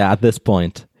 Yeah, at this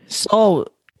point. So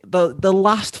the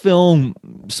last film,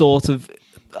 sort of,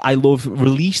 I love,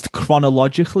 released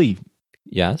chronologically.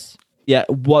 Yes. Yeah.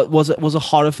 What was a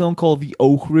horror film called The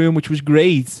Oak Room, which was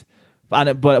great.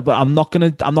 But I'm not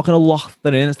gonna lock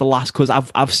that in as the last, because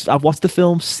I've watched the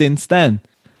film since then.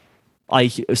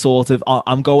 Like, sort of,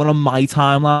 I'm going on my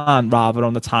timeline rather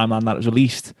on the timeline that was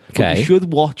released. Okay. But you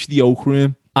should watch The Oak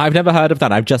Room. I've never heard of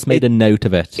that. I've just made a note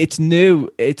of it. It's new.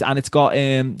 It's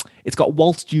got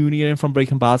Walt Jr. in from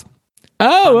Breaking Bad.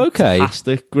 Oh, okay.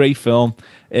 Fantastic, great film.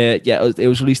 It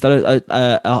was released at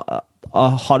a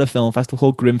horror film festival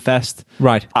called Grimfest.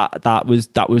 Right. That was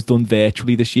done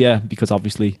virtually this year because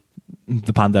obviously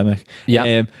the pandemic.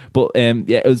 Yeah.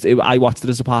 I watched it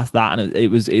as a part of that, and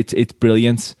it's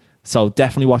brilliant. So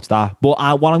definitely watch that. But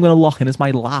what I'm going to lock in is my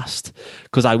last,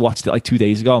 because I watched it like 2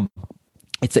 days ago.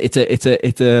 It's a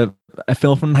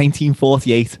film from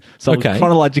 1948. So okay.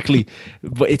 Chronologically,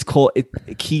 but it's called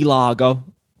Key Largo.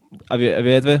 Have you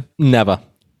heard of it? Never.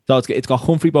 So it's got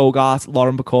Humphrey Bogart,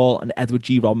 Lauren Bacall, and Edward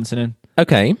G. Robinson in.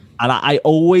 Okay. And I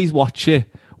always watch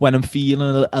it when I'm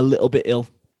feeling a little bit ill.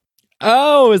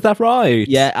 Oh, is that right?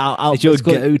 Yeah, it's your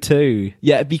go-to.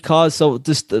 Yeah, because so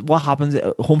just what happens?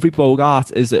 Humphrey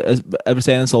Bogart is a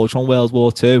returning soldier from World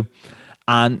War II,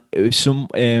 and it was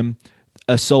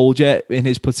a soldier in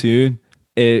his platoon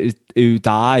who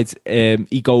died.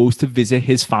 He goes to visit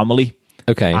his family.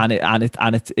 Okay, and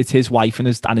it's his wife and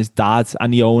his dad,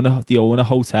 and they own a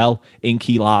hotel in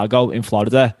Key Largo in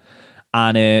Florida,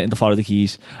 and in the Florida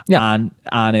Keys. Yeah,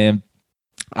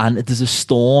 and there's a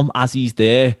storm as he's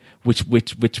there, which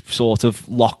sort of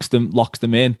locks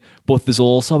them in. But there's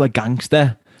also a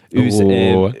gangster who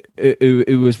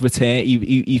was returned.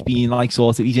 He's been like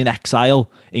he's in exile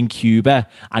in Cuba,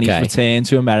 and he's returned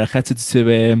to America to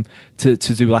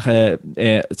do like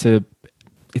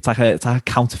it's like a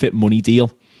counterfeit money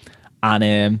deal,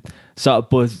 and so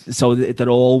they're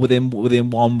all within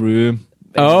one room.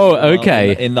 Oh,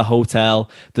 okay. In the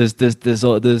hotel, there's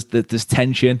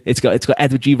tension. It's got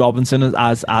Edward G. Robinson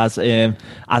as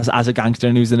a gangster,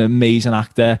 and who's an amazing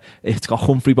actor. It's got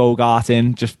Humphrey Bogart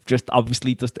in, just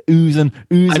obviously just oozing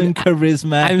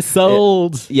charisma. I'm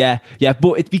sold. Yeah.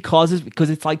 But it's because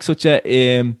it's like such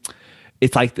a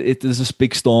there's this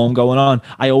big storm going on.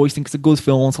 I always think it's a good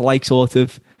film to like sort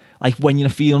of. Like when you're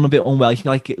feeling a bit unwell, you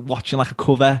can like watching like a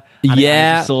cover. And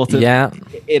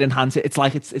it enhances it. It's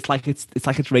like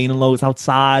it's raining loads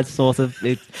outside. Sort of.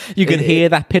 You can hear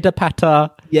that pitter patter.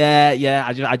 Yeah.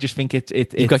 I just think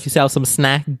you've got yourself some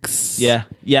snacks. Yeah.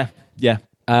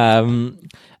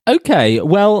 Okay.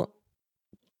 Well,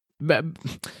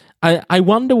 I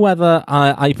wonder whether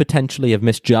I potentially have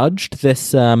misjudged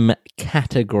this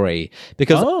category,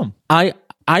 because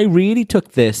I really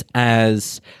took this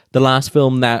as the last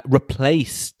film that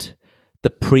replaced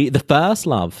the first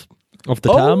love of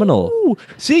The Terminal.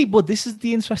 See, but this is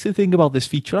the interesting thing about this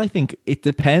feature. I think it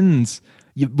depends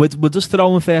we're just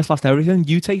throwing first, last, everything.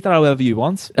 You take that however you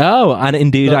want. Oh, and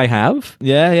indeed I have.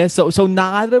 Yeah. So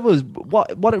neither of us.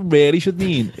 What it really should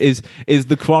mean is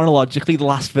the chronologically the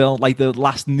last film, like the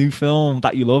last new film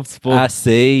that you loved. But, I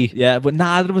see. Yeah, but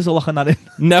neither of us are looking at it.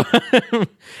 No,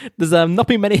 there's not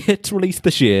been many hits released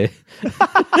this year.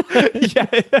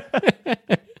 Yeah.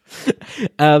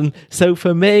 So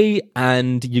for me,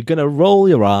 and you're gonna roll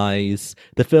your eyes,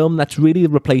 the film that's really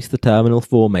replaced The Terminal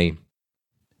for me,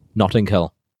 Notting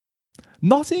Hill.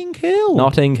 Notting Hill.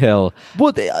 Notting Hill.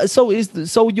 But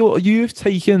you've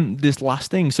taken this last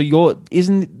thing. So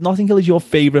isn't Notting Hill is your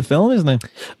favorite film, isn't it?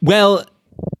 Well,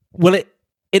 it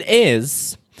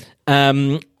is.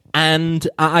 And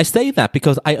I say that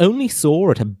because I only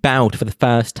saw it about for the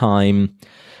first time,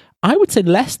 I would say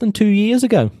less than 2 years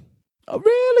ago. Oh,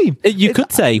 really? You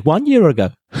could say 1 year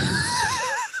ago.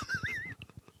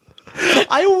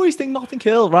 I always think Notting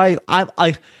Hill, right?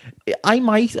 I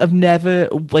might have never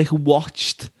like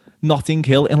watched Notting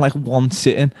Hill in like one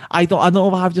sitting. I don't know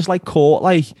if I've just like caught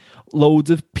like loads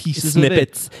of pieces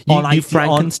snippets. Of it you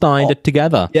Frankensteined it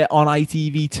together. Yeah, on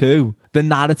ITV2. The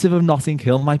narrative of Notting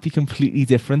Hill might be completely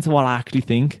different to what I actually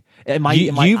think.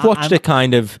 You've watched it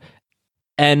kind of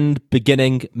end,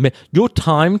 beginning. You're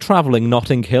time traveling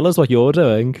Notting Hill is what you're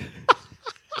doing.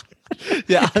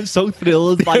 Yeah, I'm so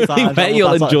thrilled by that. I bet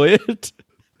you'll enjoy it.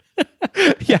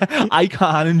 Yeah, I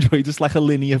can't enjoy just like a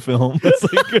linear film.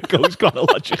 It's like it goes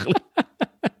chronologically.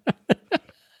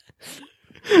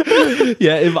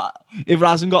 Yeah, if it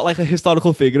hasn't got like a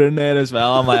historical figure in there as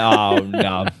well, I'm like, oh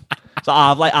no. So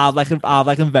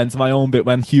I've invented my own bit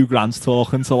when Hugh Grant's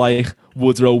talking to like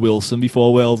Woodrow Wilson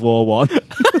before World War One.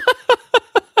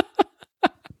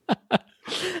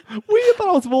 Weird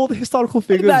out of all the historical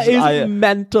figures. That is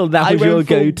mental. That was your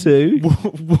go-to.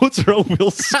 Woodrow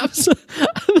Wilson.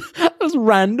 That was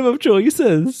random of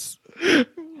choices.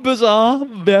 Bizarre.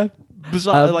 Yeah.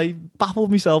 Bizarre. Like,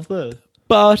 baffled myself there.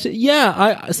 But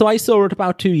yeah, I saw it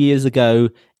about 2 years ago.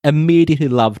 Immediately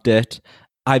loved it.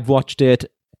 I've watched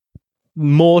it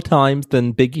more times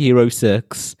than Big Hero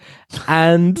 6.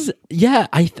 And yeah,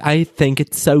 I think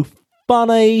it's so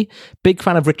funny. Big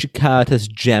fan of Richard Curtis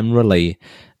generally.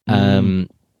 And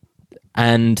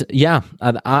yeah,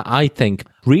 I think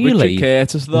really, Richard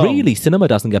Curtis, though, really, cinema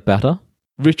doesn't get better.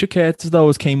 Richard Curtis, though,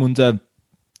 has came under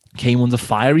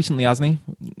fire recently, hasn't he?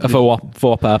 For what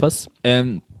purpose?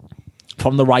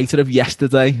 From the writer of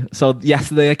Yesterday. So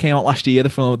Yesterday, it came out last year.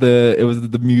 It was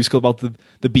the musical about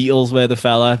the Beatles, where the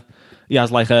fella he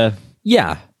has like an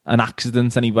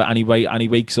accident and he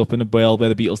wakes up in a world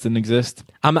where the Beatles didn't exist.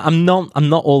 I'm not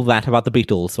all that about the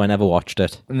Beatles, so I never watched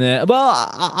it. Yeah, well,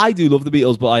 I do love the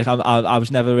Beatles, but like I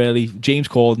was never really. James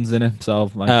Corden's in it,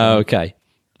 so like, okay.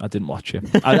 I didn't watch it.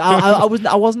 I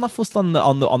wasn't that fussed on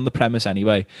the premise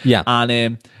anyway. Yeah,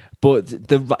 and but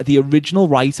the original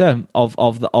writer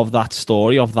of that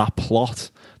story, of that plot,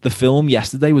 the film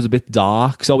Yesterday was a bit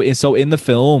dark. So in the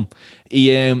film,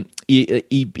 he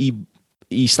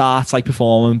starts like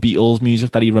performing Beatles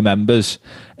music that he remembers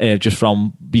just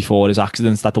from before his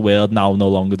accidents that the world now no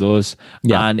longer does.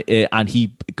 Yeah, and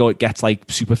he gets like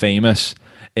super famous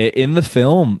in the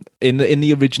film. In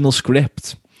the original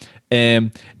script,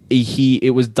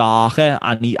 it was darker,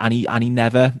 and he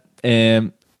never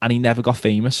got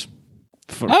famous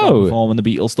from performing the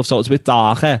Beatles stuff. So it's a bit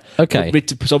darker. Okay.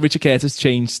 So Richard Curtis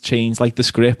changed like the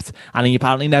script, and he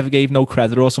apparently never gave no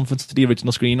credit or something to the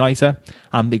original screenwriter,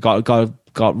 and they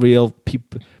got real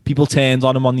people turned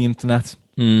on him on the internet.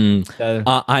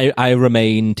 I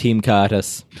remain Team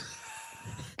Curtis.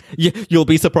 You'll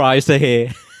be surprised to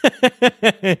hear.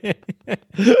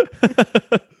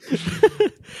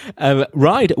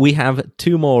 Right, we have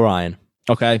two more, Ryan.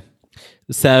 Okay.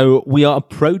 So we are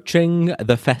approaching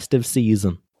the festive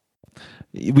season.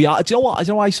 We are. Do you know what?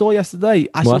 I saw yesterday.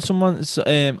 I saw someone's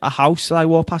a house that I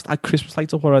walked past had Christmas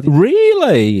lights up already.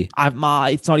 Really?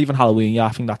 It's not even Halloween. Yeah, I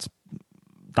think that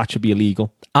should be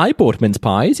illegal. I bought mince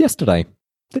pies yesterday.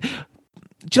 Do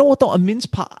you know what though? A mince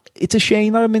pie. It's a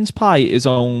shame that a mince pie is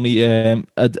only a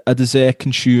dessert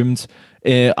consumed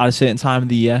at a certain time of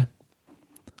the year.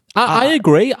 I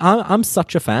agree. I'm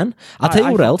such a fan. I'll tell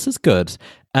you what else is good.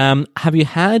 Have you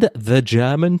had the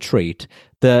German treat,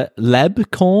 the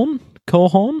Lebkuchen? You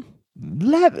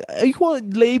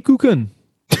want Lebkuchen?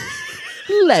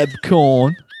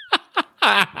 Lebkuchen.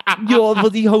 You're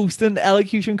bloody hosting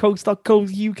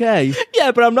elocutioncoach.co.uk.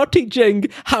 Yeah, but I'm not teaching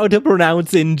how to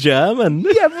pronounce in German.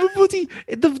 Yeah, but bloody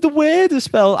the word is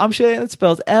spelled. I'm sure it's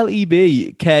spelled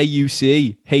Lebkuchen.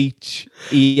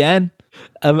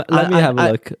 Let me have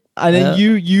a look. And then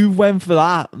you went for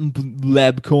that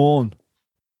Lebkuchen.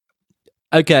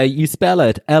 Okay, you spell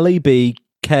it Lebkuchen.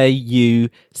 Kuchen.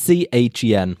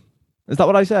 Is that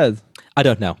what I said? I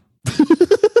don't know.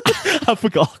 I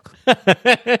forgot.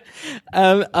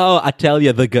 I tell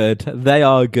you, they're good. They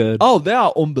are good. Oh, they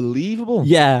are unbelievable.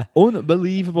 Yeah,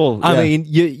 unbelievable. I mean,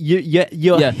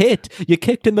 you're hit. You're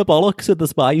kicked in the bollocks with the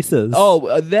spices.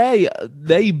 Oh,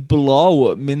 they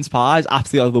blow mince pies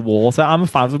absolutely out of the water. I'm a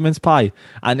fan of mince pie,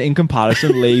 and in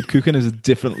comparison, Leibkuchen is a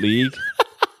different league.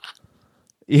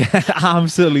 Yeah,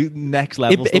 absolute next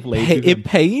level stuff. It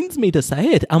pains me to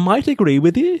say it. I might agree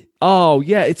with you. Oh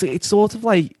yeah, it's sort of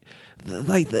like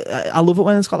I love it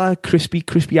when it's got that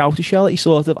crispy outer shell. I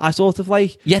sort of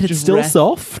like, yet it's still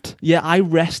soft. Yeah, I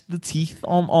rest the teeth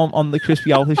on the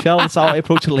crispy outer shell. That's how I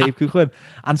approach a Leibkuchen,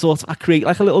 and sort of I create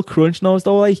like a little crunch. Now, as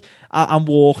though like I'm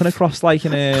walking across like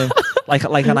an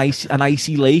an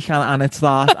icy lake, and it's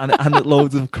that, and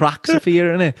loads of cracks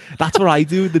appear in it. That's what I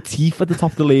do with the teeth at the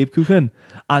top of the Leibkuchen.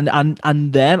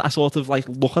 And then I sort of like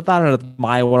look at that and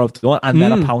admire what I've done, and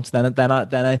then I pounce. Then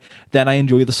I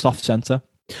enjoy the soft center.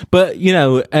 But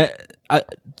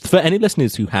for any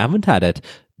listeners who haven't had it,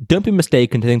 don't be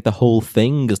mistaken to think the whole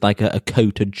thing is like a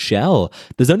coated shell.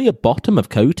 There's only a bottom of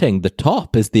coating. The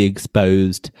top is the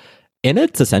exposed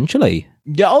innards, essentially.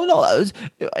 Yeah. Oh no!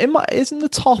 Isn't the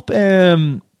top?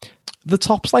 The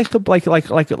top's like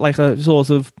a sort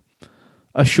of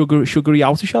a sugary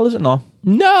outer shell, is it not?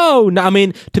 No. I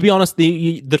mean, to be honest,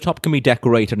 the top can be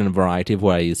decorated in a variety of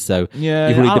ways. So yeah,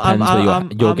 it really depends where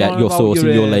you'll get your sauce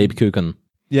and your Leibkuchen.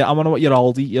 Yeah, I wonder what your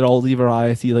Aldi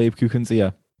variety Leibkuchens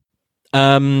are.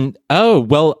 Oh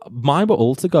well, mine were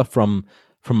also got from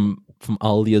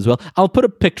Aldi as well. I'll put a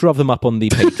picture of them up on the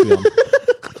Patreon.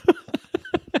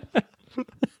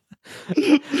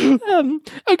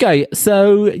 Okay,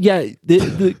 so yeah,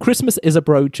 the Christmas is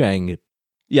approaching.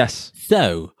 Yes.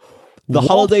 So the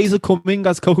holidays are coming,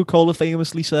 as Coca-Cola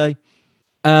famously say.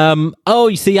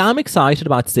 You see, I'm excited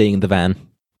about seeing the van.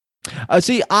 I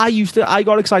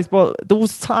got excited, but there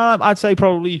was a time, I'd say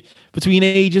probably between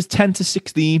ages 10 to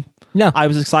 16. Yeah, I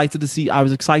was excited to see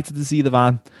the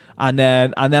van, and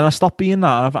then I stopped being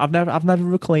that. I've never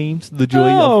reclaimed the joy.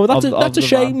 Oh, that's a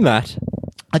shame. Van. That.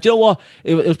 Do you know what?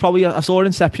 It was probably, I saw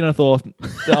Inception and I thought,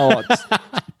 it's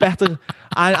better.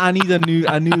 I need a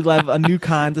new level, a new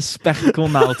kind of spectacle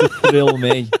now to thrill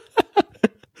me.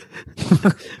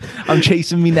 I'm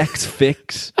chasing me next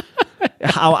fix.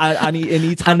 I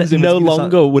need Hans Zimmer. No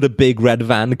longer would a big red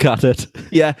van cut it.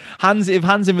 Yeah, if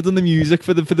Hans Zimmer done the music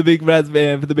for the big red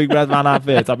van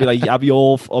advert, I'd be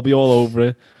all over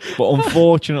it. But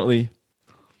unfortunately,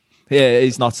 yeah,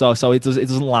 it's not so. So it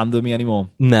doesn't land on me anymore.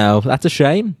 No, that's a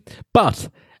shame. But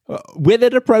with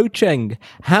it approaching,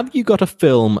 have you got a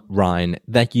film, Ryan,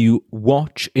 that you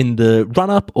watch in the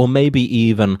run-up or maybe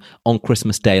even on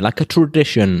Christmas Day, like a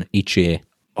tradition each year?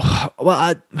 Well,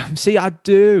 I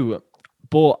do,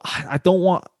 but I don't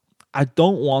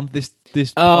want this.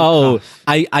 Oh,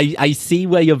 I see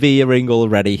where you're veering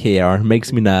already here. It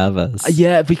makes me nervous.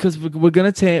 Yeah, because we're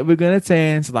gonna turn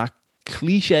to that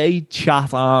cliche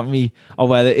chat, aren't we? Or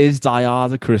whether it is Die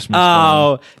Hard or Christmas.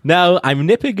 Oh no, I'm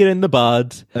nipping it in the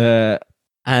bud, and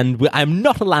I'm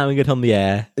not allowing it on the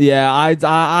air. Yeah, I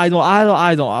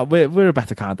don't. We're a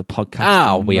better kind of podcast.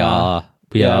 Oh, we are.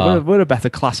 We're a better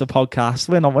class of podcast.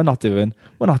 We're not doing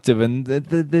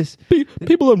this.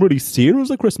 People aren't really serious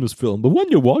a Christmas film, but when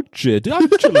you watch it,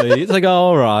 actually, it's like,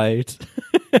 all right.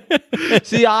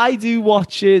 See, I do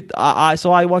watch it.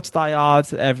 I watch Die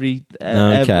Hard every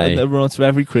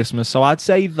Christmas. So I'd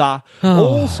say that.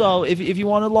 Also, if you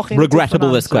want to lock in,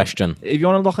 regrettable this question. If you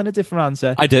want to lock in a different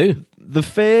answer, I do. The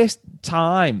first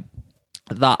time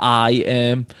that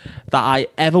I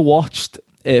ever watched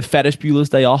Ferris Bueller's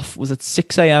Day Off was at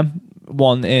 6 a.m.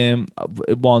 one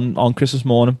on Christmas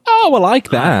morning. Oh, I like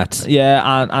that.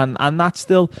 Yeah, and that's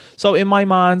still, so in my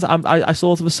mind, I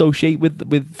sort of associate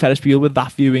with Ferris Bueller with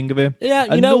that viewing of it.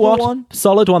 Yeah, you know what?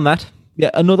 Solid one, that. Yeah,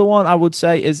 another one I would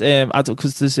say is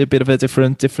because there's a bit of a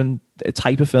different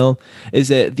type of film, is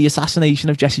The Assassination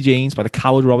of Jesse James by the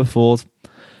coward Robert Ford.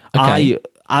 Okay.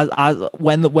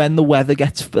 When the weather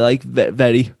gets like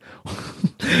very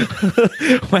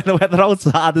when the weather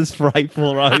outside is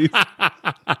frightful, right?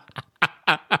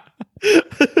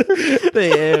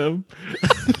 Damn.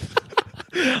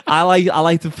 I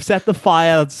like to set the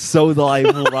fire. It's so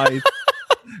delightful, right?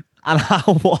 And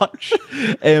I'll watch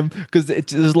because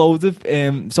there's loads of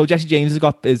so Jesse James has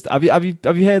got have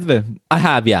you heard of it? I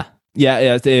have, yeah.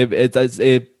 Yeah.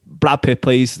 It's Brad Pitt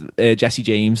plays Jesse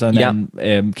James, and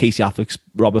then Casey Affleck's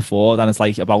Robert Ford, and it's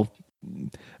like about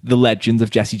the legend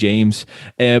of Jesse James.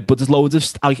 But there's loads of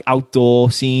like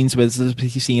outdoor scenes where there's a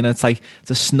particular scene and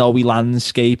it's a snowy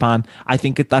landscape, and I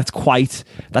think it's quite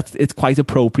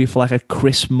appropriate for like a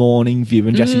crisp morning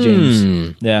viewing Jesse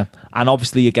James. Yeah, and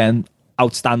obviously again,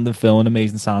 outstanding film and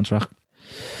amazing soundtrack.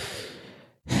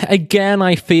 Again,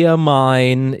 I fear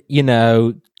mine,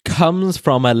 comes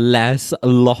from a less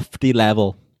lofty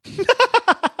level.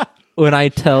 When I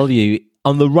tell you,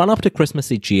 on the run up to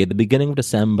Christmas each year, the beginning of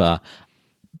December,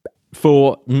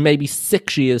 for maybe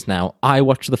 6 years now, I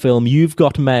watch the film You've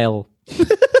Got Mail.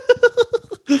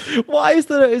 Why is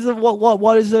there?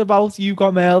 What is it about You've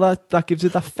Got Mail that gives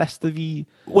it that festive?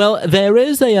 Well, there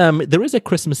is a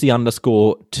Christmassy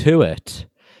underscore to it.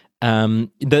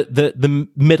 The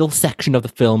middle section of the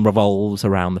film revolves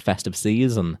around the festive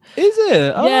season. Is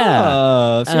it?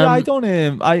 Yeah. See,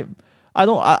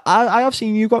 I have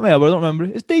seen You've Got Mail, but I don't remember.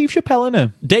 Is Dave Chappelle in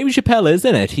it? Dave Chappelle is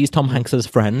in it. He's Tom Hanks's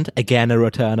friend. Again, a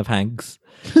return of Hanks.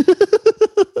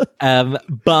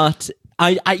 But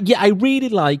I really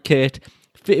like it.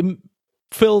 It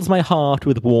fills my heart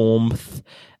with warmth.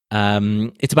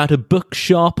 It's about a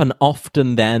bookshop, and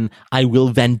often then I will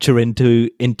venture into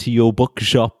your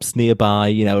bookshops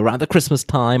nearby, around the Christmas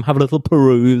time, have a little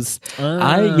peruse.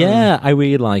 I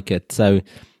really like it. So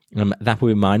that would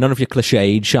be mine. None of your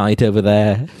cliched shite over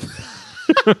there.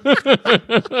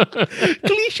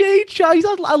 Cliched shite?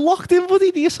 I locked in,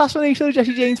 buddy. The assassination of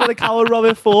Jesse James by the coward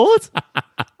Robert Ford.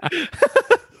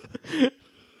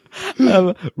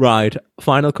 Right.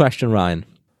 Final question, Ryan.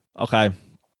 Okay.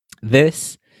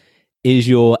 This is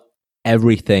your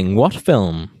everything. What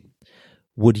film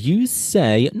would you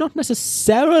say, not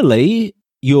necessarily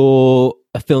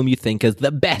a film you think is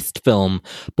the best film,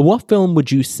 but what film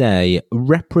would you say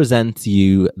represents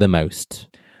you the most?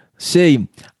 See,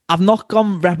 I've not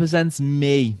gone represents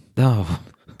me. Oh.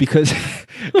 Because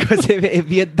it'd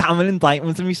be a damning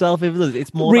indictment to myself if it does.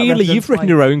 It's more really, you've written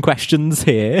your own questions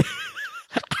here.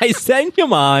 I sent you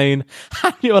mine,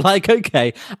 and you're like,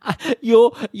 okay,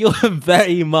 you're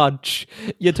very much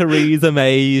your Theresa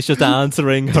May's just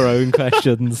answering her own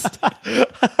questions.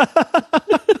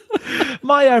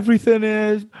 My everything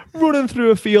is running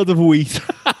through a field of wheat.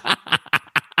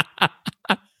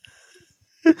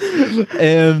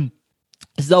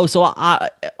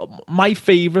 My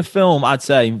favorite film, I'd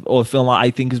say, or film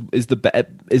I think is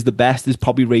the best, is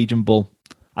probably Raging Bull.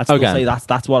 I'd still say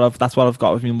that's what I've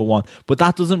got with me number one. But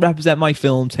that doesn't represent my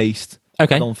film taste.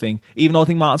 Okay. I don't think. Even though I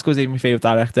think Martin Scorsese is my favourite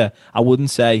director, I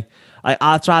wouldn't say.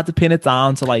 I tried to pin it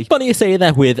down to like... Funny you say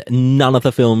that with none of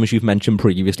the films you've mentioned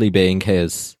previously being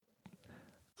his.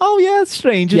 Oh yeah, it's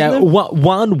strange, isn't it?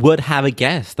 One would have a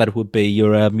guess that it would be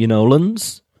your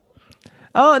Nolan's.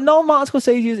 Oh no, Martin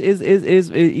Scorsese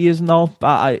is no.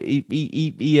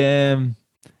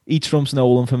 He trumps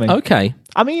Nolan for me. Okay.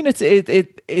 I mean, it's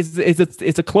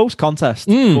a close contest,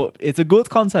 but it's a good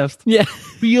contest. Yeah,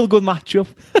 real good matchup.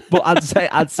 But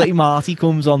I'd say Marty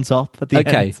comes on top at the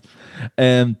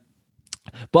end.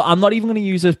 But I'm not even going to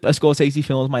use a Scorsese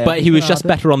film as my. But he was just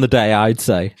better on the day, I'd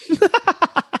say.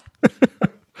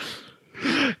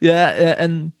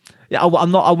 I'm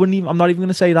not even going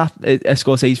to say that a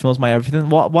Scorsese film is my everything.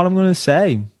 What I'm going to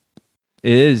say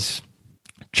is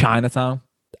Chinatown.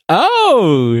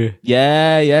 Oh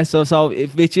yeah. So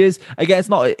which is, again, it's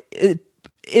not. It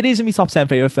is in my top 10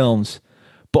 favorite films,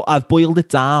 but I've boiled it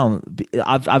down.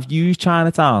 I've used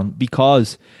Chinatown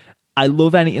because I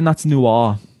love anything that's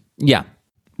noir. Yeah,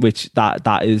 which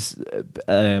that is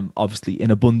obviously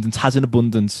in abundance. Has an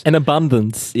abundance. In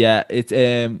abundance. Yeah, it's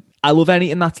I love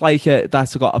anything that's like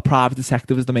that's got a private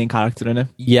detective as the main character in it.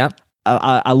 Yeah,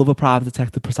 I love a private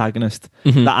detective protagonist,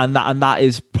 and that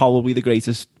is probably the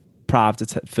greatest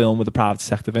private film with a private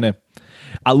detective in it.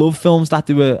 I love films that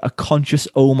do a conscious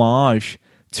homage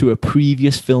to a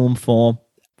previous film form.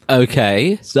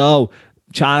 Okay, so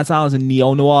Chinatown is a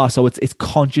neo-noir, so it's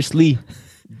consciously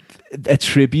a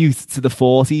tribute to the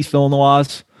 40s film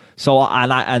noirs. So I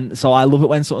love it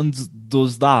when something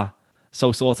does that.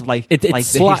 So sort of like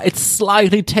it's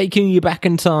slightly taking you back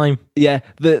in time. Yeah,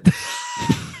 so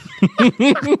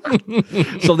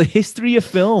the history of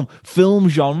film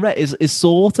genre is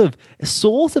sort of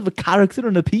a character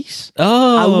and a piece.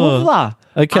 Oh, I love that.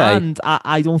 Okay, and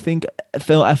I don't think a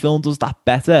film does that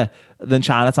better than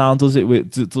Chinatown does it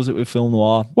with film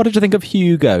noir. What did you think of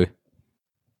Hugo?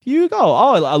 Hugo,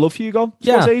 oh, I love Hugo.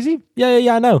 Scorsese.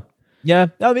 Yeah, I know. Yeah,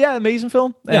 amazing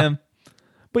film. Yeah.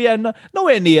 But yeah,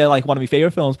 nowhere near like one of my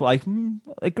favorite films, but like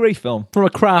a great film from a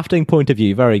crafting point of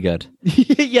view. Very good.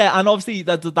 Yeah, and obviously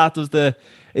that does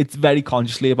it's very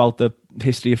consciously about the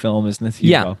history of film, isn't it?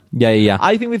 Hugo? Yeah.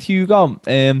 I think with Hugo,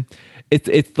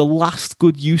 it's the last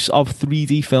good use of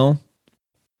 3D film.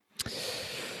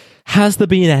 Has there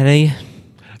been any?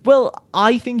 Well,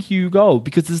 I think Hugo,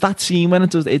 because there's that scene when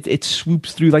it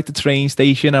swoops through like the train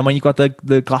station, and when you've got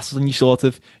the glasses on,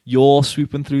 you're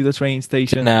swooping through the train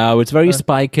station. No, it's very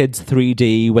Spy Kids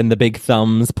 3D when the big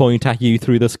thumbs point at you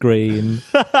through the screen.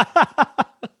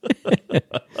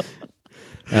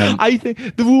 I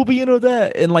think there will be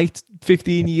another in like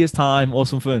 15 years' time or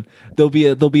something. There'll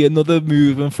be another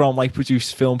movement from like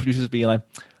film producers being like,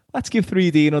 let's give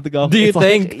 3D another go. Do you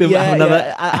think they'll have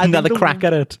another think crack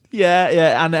at it?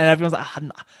 Yeah, and everyone's like,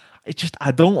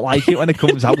 I don't like it when it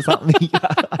comes out at me.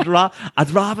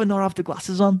 I'd rather not have the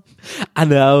glasses on. I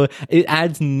know, it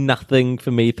adds nothing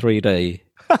for me. 3D.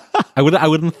 I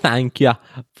wouldn't thank you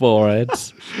for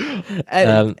it.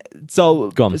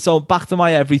 So go on. So back to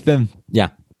my everything. Yeah.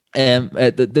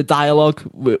 The dialogue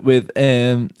with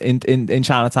in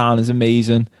Chinatown is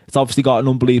amazing. It's obviously got an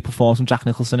unbelievable performance from Jack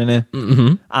Nicholson in it,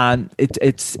 and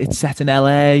it's set in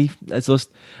LA. It's just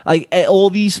like all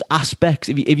these aspects.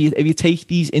 If you take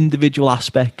these individual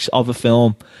aspects of a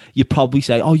film, you probably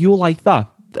say, "Oh, you'll like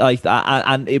that,"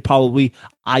 and it probably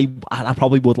I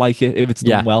probably would like it if it's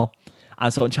done well.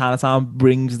 And so Chinatown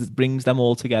brings them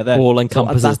all together, all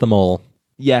encompasses them all.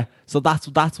 Yeah, so that's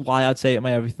why I'd say it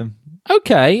my everything.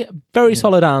 Okay, very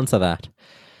solid answer that.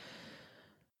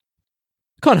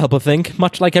 Can't help but think,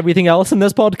 much like everything else in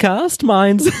this podcast,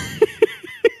 mine's...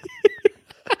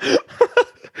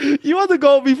 You had to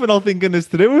go at me for not thinking this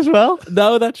through as well.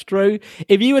 No, that's true.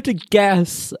 If you were to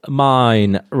guess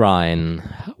mine, Ryan,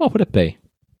 what would it be?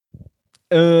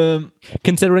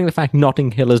 Considering the fact Notting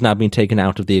Hill has now been taken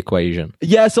out of the equation.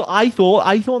 Yeah, so I thought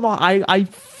I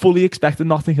fully expected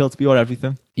Notting Hill to be our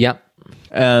everything. Yeah.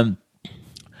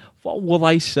 What will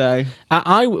I say?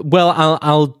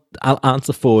 I'll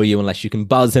answer for you unless you can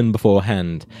buzz in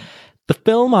beforehand. The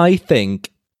film, I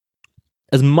think,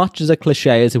 as much as a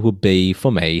cliche as it would be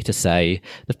for me to say,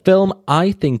 the film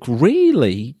I think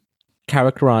really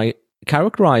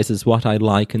characterizes what I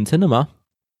like in cinema.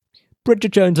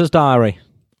 Bridget Jones's Diary.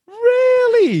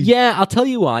 Really? Yeah, I'll tell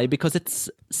you why. Because it's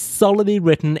solidly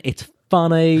written. It's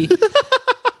funny.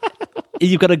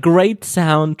 You've got a great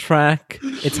soundtrack.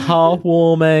 It's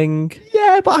heartwarming.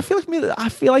 Yeah, but I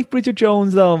feel like Bridget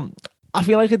Jones. I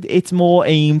feel like it's more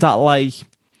aimed at like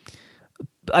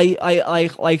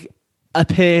a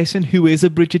person who is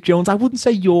a Bridget Jones. I wouldn't say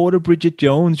you're a Bridget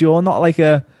Jones. You're not like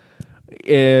a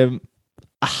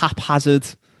haphazard.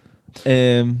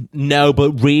 No,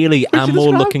 but really, I'm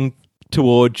more looking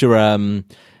towards your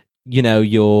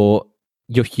your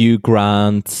Hugh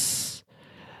Grant.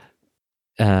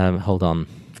 Hold on,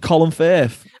 Colin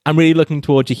Firth. I'm really looking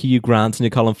towards your Hugh Grant and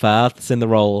your Colin Firth in the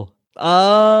role.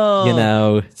 Oh, you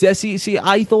know. See,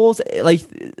 I thought like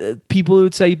people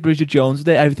would say Bridget Jones.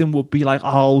 Everything would be like,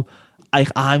 oh,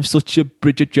 I'm such a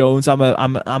Bridget Jones. I'm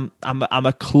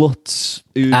a klutz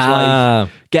who's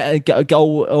like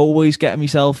always getting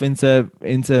myself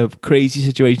into crazy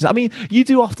situations. I mean, you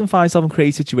do often find yourself in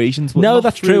crazy situations. But no,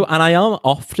 that's true, and I am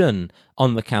often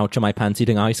on the couch in my pants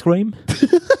eating ice cream.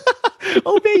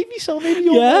 Oh, maybe so. Maybe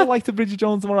you're more like the Bridget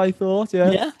Jones than what I thought.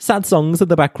 Yeah. Sad songs in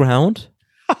the background.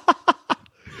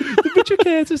 Did Richard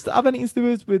Curtis have anything to do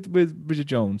with Bridget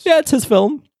Jones? Yeah, it's his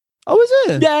film. Oh, is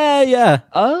it? Yeah.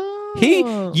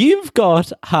 Oh. You've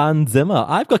got Hans Zimmer.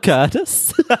 I've got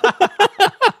Curtis.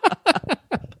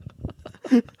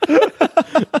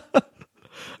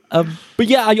 But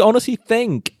yeah, I honestly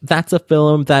think that's a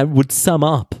film that would sum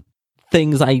up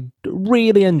things I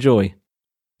really enjoy.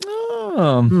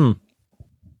 Oh.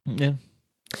 Yeah.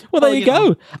 Well, there you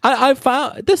go. I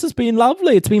found this has been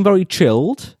lovely. It's been very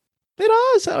chilled. It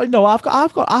has. No, I've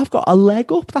got a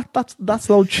leg up. That's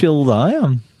how chilled I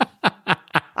am.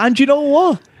 And you know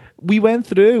what? We went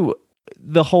through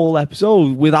the whole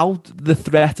episode without the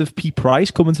threat of Pete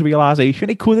Price coming to realization.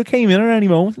 He could have came in at any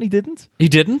moment, and he didn't. He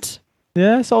didn't.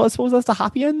 Yeah. So I suppose that's a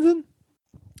happy ending.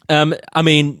 I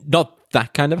mean, not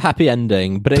that kind of happy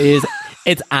ending, but it is.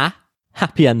 It's a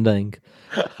happy ending.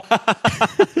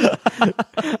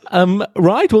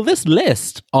 Right. Well, this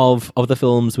list of the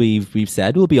films we've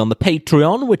said will be on the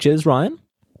Patreon, which is Ryan.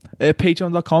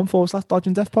 Patreon.com/Dodge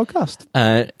and Death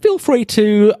podcast. Feel free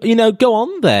to go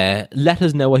on there. Let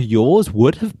us know what yours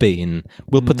would have been.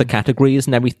 We'll put the categories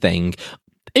and everything.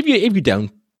 If you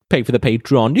don't pay for the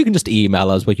Patreon, you can just email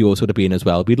us what yours would have been as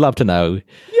well. We'd love to know.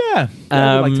 Yeah, we'd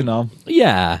like to know.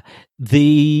 Yeah.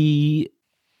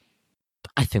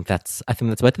 I think that's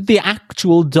about it. The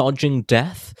actual Dodging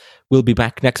Death will be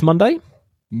back next Monday.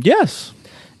 Yes.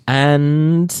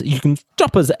 And you can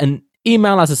drop us an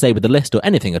email, as I say, with the list or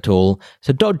anything at all.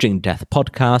 So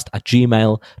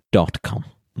dodgingdeathpodcast@gmail.com.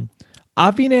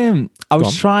 I've been I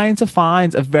was trying to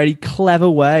find a very clever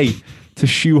way to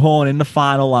shoehorn in the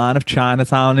final line of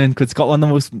Chinatown in, because it's got one of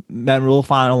the most memorable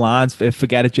final lines.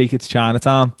 Forget it, Jake, it's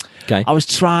Chinatown. Okay. I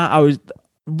was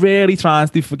really trying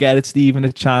to do Forget It, Stephen,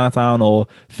 it's Chinatown, or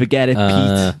Forget It,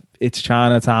 Pete, it's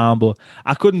Chinatown, but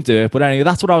I couldn't do it. But anyway,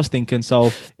 that's what I was thinking.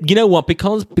 So you know what?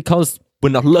 Because we're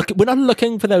not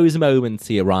looking for those moments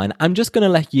here, Ryan. I'm just going to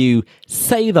let you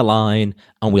say the line,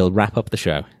 and we'll wrap up the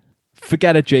show.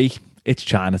 Forget it, Jake. It's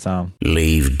Chinatown.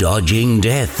 Leave Dodging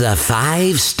Death a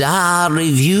 5-star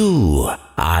review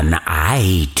on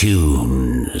iTunes.